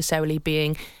without necessarily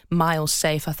being miles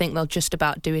safe. I think they'll just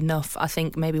about do enough. I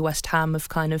think maybe West Ham have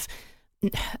kind of,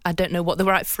 I don't know what the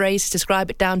right phrase to describe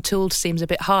it, down-tooled seems a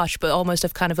bit harsh, but almost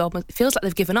it feels like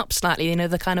they've given up slightly.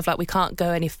 They're kind of like, we can't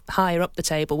go any higher up the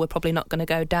table, we're probably not going to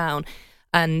go down.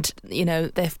 And,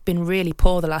 they've been really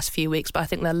poor the last few weeks, but I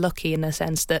think they're lucky in the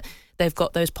sense that they've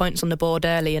got those points on the board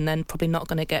early and then probably not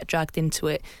going to get dragged into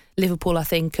it. Liverpool, I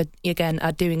think,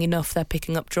 are doing enough. They're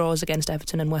picking up draws against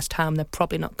Everton and West Ham. They're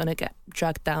probably not going to get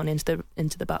dragged down into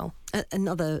the battle.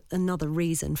 Another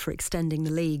reason for extending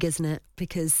the league, isn't it?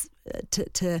 Because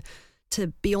to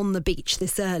be on the beach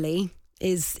this early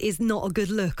is not a good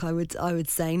look, I would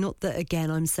say. Not that, again,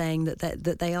 I'm saying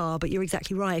that they are, but you're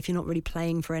exactly right. If you're not really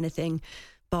playing for anything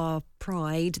bar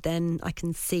pride, then I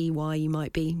can see why you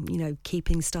might be,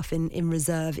 keeping stuff in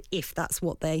reserve if that's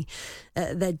what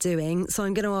they're doing. So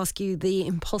I'm going to ask you the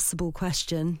impossible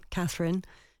question, Catherine.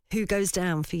 Who goes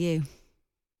down for you?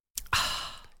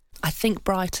 I think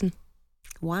Brighton.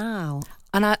 Wow.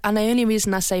 And the only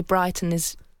reason I say Brighton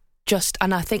is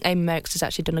and I think Amy Merrick's has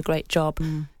actually done a great job.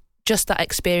 Just that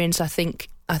experience, I think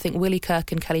Willie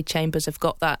Kirk and Kelly Chambers have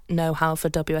got that know-how for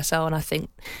WSL, and I think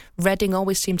Reading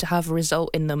always seem to have a result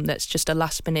in them that's just a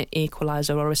last-minute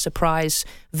equaliser or a surprise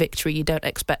victory you don't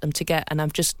expect them to get, and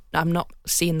I'm not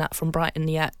seeing that from Brighton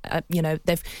yet.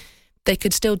 They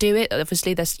could still do it.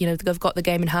 Obviously, they've got the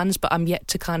game in hands, but I'm yet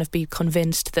to kind of be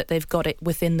convinced that they've got it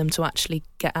within them to actually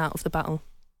get out of the battle.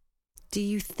 Do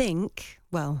you think,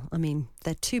 well, I mean,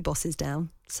 they're 2 bosses down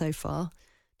so far.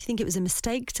 Do you think it was a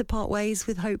mistake to part ways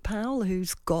with Hope Powell,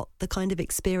 who's got the kind of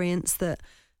experience that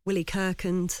Willie Kirk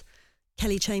and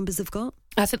Kelly Chambers have got?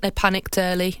 I think they panicked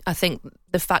early. I think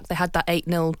the fact they had that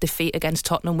 8-0 defeat against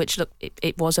Tottenham, which, look,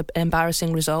 it was an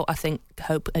embarrassing result. I think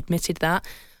Hope admitted that.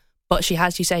 But she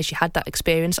has, you say, she had that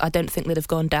experience. I don't think they'd have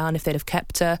gone down if they'd have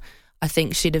kept her. I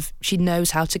think she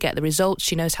knows how to get the results.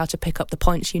 She knows how to pick up the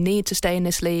points you need to stay in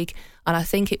this league. And I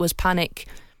think it was panic.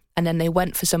 And then they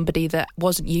went for somebody that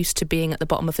wasn't used to being at the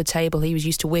bottom of the table. He was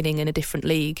used to winning in a different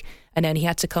league. And then he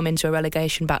had to come into a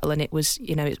relegation battle, and it was,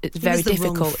 it's very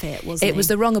difficult. Wrong fit, wasn't it was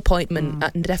the wrong appointment,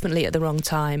 and definitely at the wrong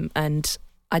time. And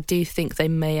I do think they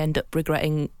may end up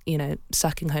regretting,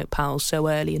 sacking Hope Powell so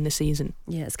early in the season.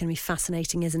 Yeah, it's going to be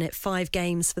fascinating, isn't it? 5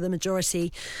 games for the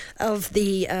majority of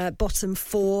the bottom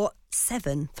 4.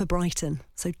 7 for Brighton,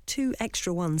 so 2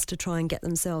 extra ones to try and get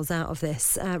themselves out of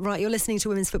this. Right, you're listening to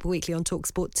Women's Football Weekly on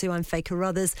TalkSport 2. I'm Faye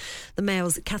Carruthers. The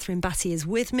males, Catherine Batty is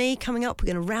with me. Coming up, we're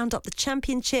going to round up the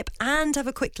championship and have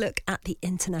a quick look at the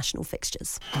international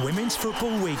fixtures. Women's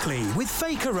Football Weekly with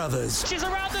Faye Carruthers. She's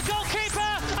around the goalkeeper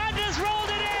and has rolled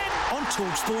it in on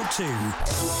TalkSport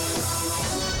 2.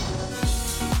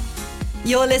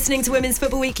 You're listening to Women's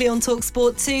Football Weekly on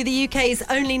TalkSport 2, the UK's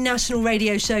only national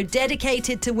radio show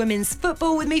dedicated to women's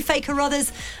football, with me, Faye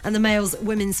Carruthers, and the male's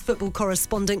women's football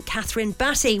correspondent, Catherine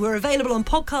Batty. We're available on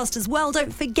podcast as well.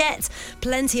 Don't forget,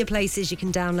 plenty of places you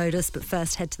can download us, but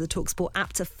first head to the TalkSport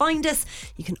app to find us.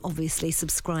 You can obviously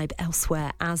subscribe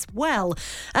elsewhere as well.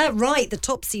 Right, the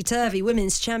topsy-turvy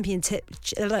women's championship...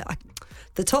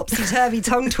 The topsy-turvy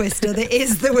tongue twister that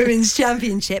is the Women's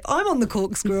Championship. I'm on the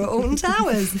corkscrew at Alton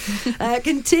Towers.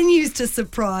 Continues to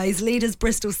surprise. Leaders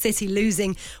Bristol City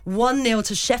losing 1-0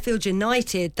 to Sheffield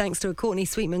United thanks to a Courtney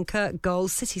Sweetman-Kirk goal.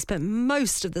 City spent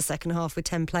most of the second half with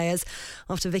 10 players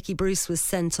after Vicky Bruce was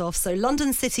sent off. So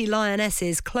London City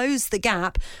Lionesses closed the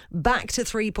gap back to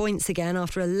 3 points again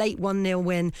after a late 1-0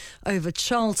 win over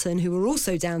Charlton, who were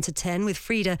also down to 10 with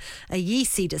Frida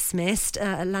Ayisi dismissed.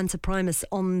 Atlanta Primus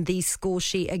on the score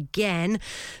sheet again.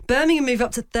 Birmingham move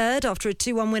up to 3rd after a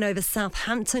 2-1 win over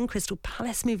Southampton. Crystal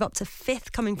Palace move up to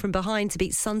 5th, coming from behind to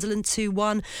beat Sunderland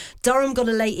 2-1. Durham got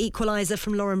a late equaliser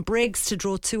from Lauren Briggs to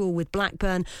draw 2-2 with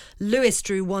Blackburn. Lewis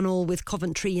drew 1-1 with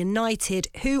Coventry United,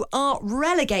 who are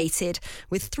relegated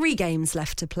with 3 games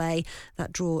left to play.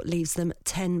 That draw leaves them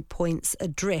 10 points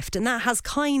adrift, and that has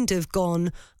kind of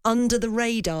gone under the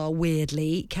radar,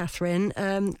 weirdly, Catherine.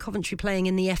 Coventry playing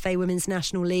in the FA Women's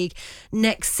National League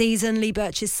next season. Lee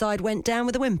Birch's side went down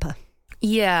with a whimper.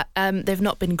 Yeah, they've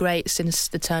not been great since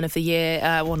the turn of the year.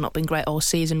 Not been great all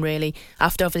season, really.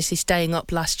 After obviously staying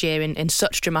up last year in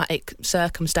such dramatic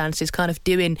circumstances, kind of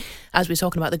doing, as we were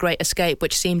talking about, the Great Escape,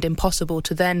 which seemed impossible,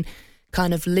 to then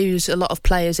kind of lose a lot of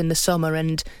players in the summer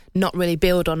and not really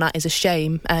build on that is a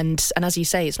shame. And as you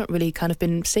say, it's not really kind of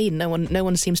been seen. No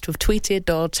one seems to have tweeted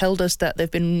or told us that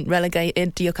they've been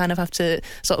relegated. You kind of have to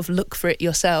sort of look for it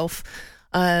yourself,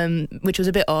 which was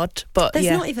a bit odd. But there's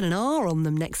not even an R on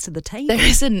them next to the table. There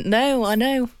isn't. No, I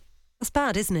know. That's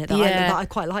bad, isn't it? I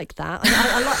quite like that.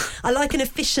 I like an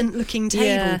efficient-looking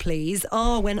table, please.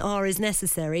 R when R is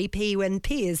necessary, P when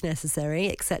P is necessary,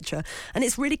 etc. And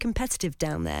it's really competitive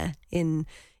down there in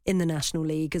the National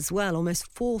League as well.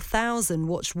 Almost 4,000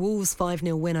 watched Wolves'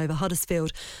 5-0 win over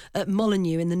Huddersfield at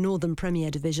Molineux in the Northern Premier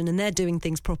Division, and they're doing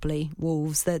things properly,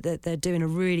 Wolves. They're doing a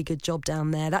really good job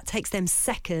down there. That takes them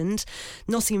second.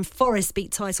 Nottingham Forest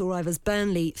beat title rivals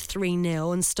Burnley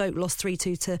 3-0, and Stoke lost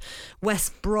 3-2 to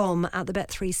West Brom at the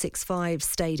Bet365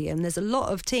 Stadium. There's a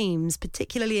lot of teams,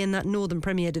 particularly in that Northern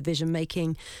Premier Division,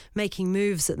 making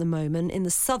moves at the moment. In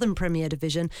the Southern Premier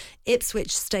Division,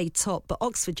 Ipswich stayed top, but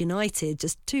Oxford United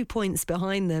just 2 points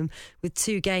behind them with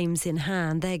 2 games in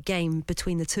hand. Their game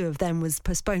between the two of them was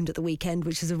postponed at the weekend,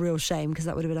 which is a real shame because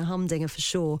that would have been a humdinger for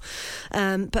sure.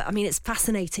 But I mean, it's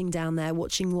fascinating down there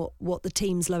watching what the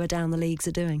teams lower down the leagues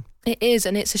are doing. It is,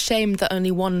 and it's a shame that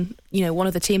only one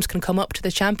of the teams can come up to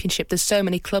the Championship. There's so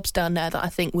many clubs down there that I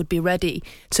think would be ready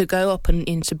to go up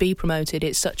and to be promoted.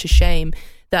 It's such a shame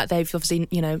that they've obviously,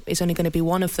 it's only going to be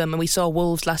one of them. And we saw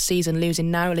Wolves last season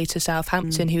losing narrowly to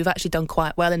Southampton, who've actually done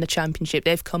quite well in the Championship.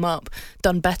 They've come up,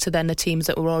 done better than the teams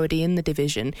that were already in the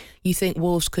division. You think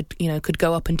Wolves could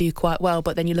go up and do quite well,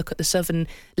 but then you look at the Southern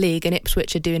League, and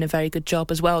Ipswich are doing a very good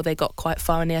job as well. They got quite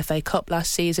far in the FA Cup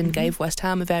last season, gave West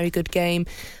Ham a very good game.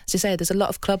 As I say, there's a lot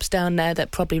of clubs down there that are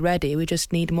probably ready. We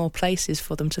just need more places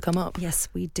for them to come up. Yes,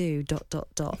 we do. ...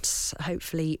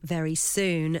 Hopefully very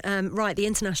soon. Right, the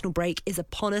international break is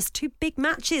upon upon us. 2 big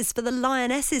matches for the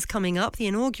Lionesses coming up. The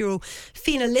inaugural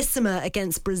Finalissima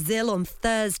against Brazil on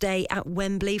Thursday at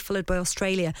Wembley, followed by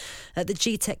Australia at the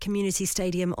G-Tech Community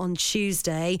Stadium on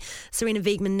Tuesday. Serena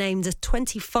Wiegmann named a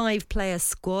 25-player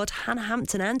squad. Hannah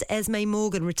Hampton and Esme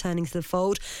Morgan returning to the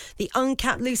fold. The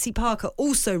uncapped Lucy Parker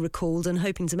also recalled and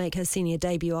hoping to make her senior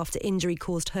debut after injury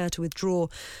caused her to withdraw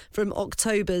from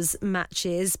October's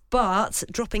matches. But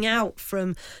dropping out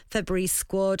from February's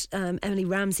squad, Emily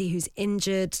Ramsey, who's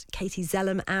injured, Katie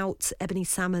Zellum out, Ebony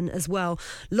Salmon as well.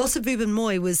 Lotte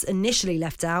Wubben-Moy was initially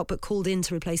left out but called in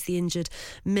to replace the injured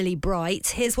Millie Bright.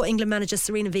 Here's what England manager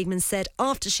Serena Wiegmann said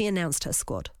after she announced her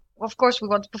squad. Of course, we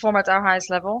want to perform at our highest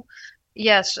level.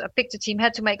 Yes, I picked the team,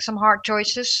 had to make some hard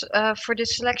choices for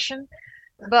this selection.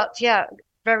 But yeah,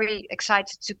 very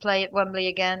excited to play at Wembley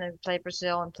again and play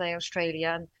Brazil and play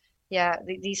Australia. And yeah,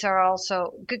 these are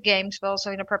also good games, but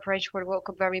also in a preparation for the World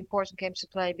Cup, very important games to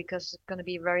play because it's going to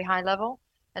be a very high level.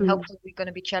 And hopefully we're going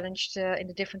to be challenged in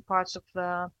the different parts of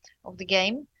the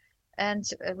game. And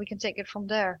we can take it from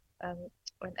there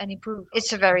and improve.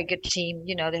 It's a very good team.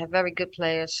 You know, they have very good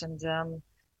players. And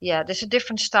yeah, there's a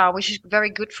different style, which is very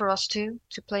good for us too,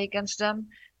 to play against them.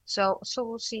 So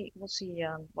we'll see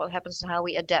what happens and how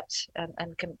we adapt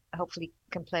and can hopefully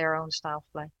play our own style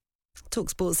of play.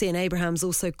 TalkSport's Ian Abrahams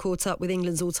also caught up with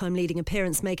England's all-time leading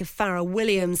appearance maker Farrah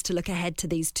Williams to look ahead to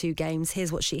these 2 games.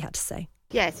 Here's what she had to say.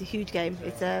 Yeah, it's a huge game.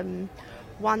 It's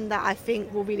one that I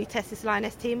think will really test this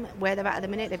Lioness team where they're at the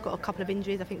minute. They've got a couple of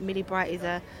injuries. I think Millie Bright is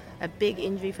a big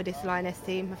injury for this Lioness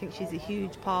team. I think she's a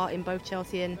huge part in both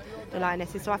Chelsea and the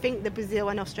Lionesses. So I think the Brazil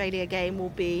and Australia game will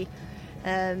be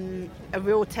a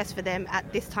real test for them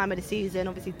at this time of the season.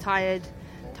 Obviously tired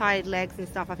legs and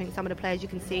stuff. I think some of the players you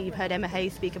can see, you've heard Emma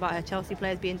Hayes speak about her Chelsea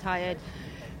players being tired.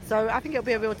 So I think it'll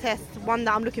be a real test, one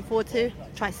that I'm looking forward to.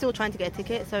 Still trying to get a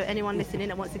ticket, so anyone listening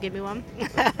that wants to give me one.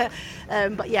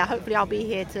 But yeah, hopefully I'll be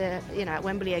here at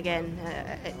Wembley again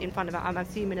in front of, I'm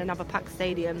assuming, another packed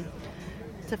stadium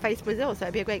to face Brazil. So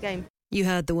it'll be a great game. You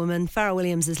heard the woman. Farrah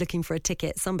Williams is looking for a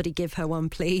ticket. Somebody give her one,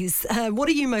 please. What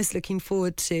are you most looking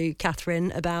forward to,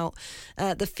 Catherine, about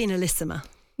the Finalissima?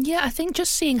 Yeah, I think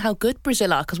just seeing how good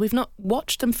Brazil are, because we've not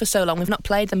watched them for so long. We've not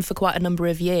played them for quite a number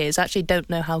of years. Actually don't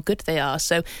know how good they are.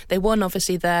 So they won,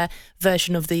 obviously, their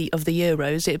version of the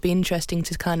Euros. It'd be interesting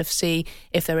to kind of see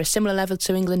if they're a similar level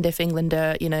to England, if England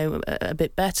are, a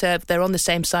bit better. They're on the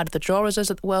same side of the draw as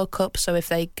us at the World Cup, so if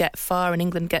they get far and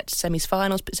England get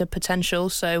semi-finals, it's a potential.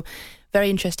 So very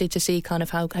interested to see kind of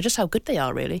how good they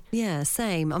are, really. Yeah,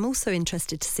 same. I'm also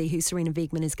interested to see who Serena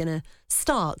Wiegmann is going to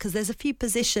start, because there's a few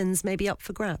positions maybe up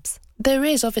for grabs. There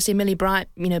is, obviously, Millie Bright,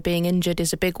 being injured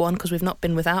is a big one because we've not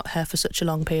been without her for such a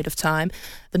long period of time.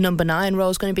 The number 9 role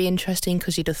is going to be interesting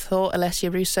because you'd have thought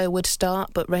Alessia Russo would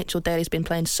start, but Rachel Daly's been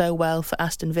playing so well for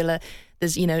Aston Villa.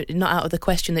 There's, not out of the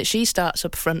question that she starts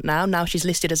up front now. Now she's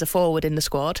listed as a forward in the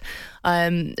squad.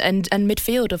 And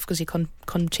midfield, of course, he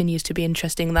continues to be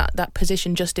interesting. That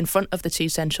position just in front of the 2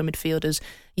 central midfielders.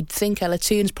 You'd think Ella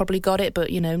Toon's probably got it,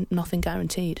 but, nothing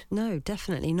guaranteed. No,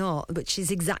 definitely not, which is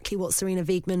exactly what Serena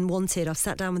Wiegmann wanted. I've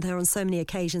sat down with her on so many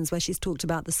occasions where she's talked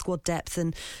about the squad depth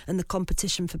and the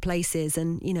competition for places,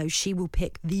 and, she will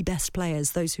pick the best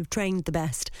players, those who've trained the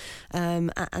best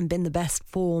and been the best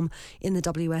form in the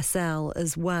WSL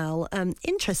as well.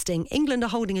 Interesting, England are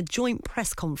holding a joint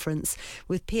press conference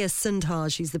with Pia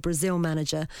Sundhage, who's the Brazil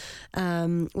manager,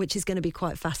 which is going to be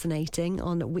quite fascinating.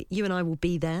 You and I will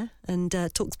be there, and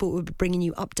TalkSport will be bringing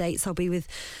you updates. I'll be with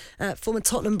former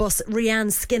Tottenham boss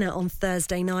Rhiannon Skinner on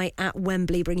Thursday night at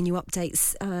Wembley, bringing you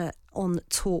updates on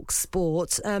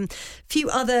TalkSport. Few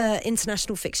other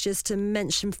international fixtures to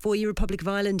mention for you. Republic of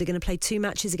Ireland are going to play 2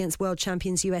 matches against world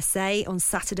champions USA on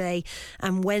Saturday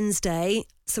and Wednesday,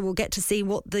 so we'll get to see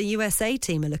what the USA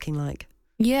team are looking like.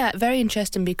 Yeah, very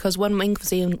interesting, because when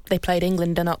they played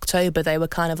England in October, they were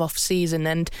kind of off-season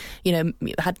and,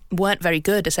 weren't very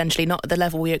good, essentially, not at the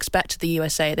level we expected the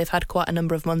USA. They've had quite a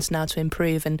number of months now to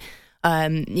improve, and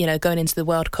going into the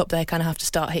World Cup, they kind of have to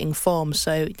start hitting form.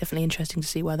 So definitely interesting to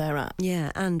see where they're at.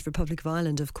 Yeah, and Republic of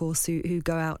Ireland, of course, who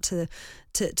go out to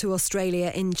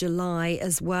Australia in July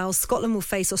as well. Scotland will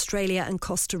face Australia and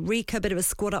Costa Rica. A bit of a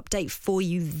squad update for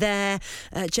you there.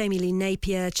 Jamie Lee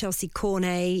Napier, Chelsea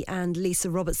Cornet and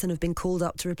Lisa Robertson have been called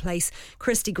up to replace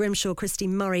Christy Grimshaw, Christy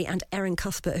Murray and Erin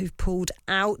Cuthbert, who've pulled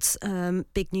out.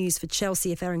 Big news for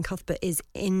Chelsea if Erin Cuthbert is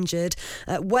injured.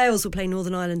 Wales will play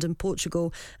Northern Ireland and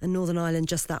Portugal, and Northern Ireland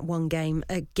just that one game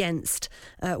against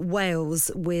Wales,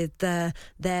 with their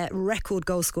record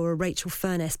goal scorer Rachel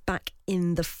Furness back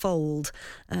in the fold,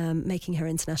 making her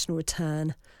international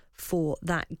return for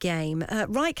that game.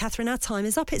 Right, Catherine, our time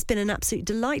is up. It's been an absolute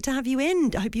delight to have you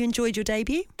in. I hope you enjoyed your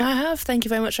debut. I have. Thank you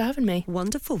very much for having me.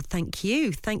 Wonderful. Thank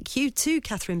you. Thank you to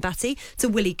Catherine Batty, to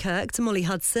Willie Kirk, to Molly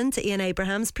Hudson, to Ian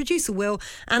Abrahams, producer Will,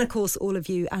 and of course all of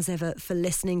you as ever for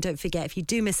listening. Don't forget, if you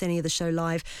do miss any of the show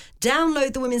live,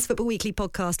 download the Women's Football Weekly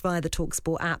podcast via the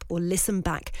TalkSport app or listen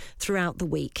back throughout the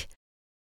week.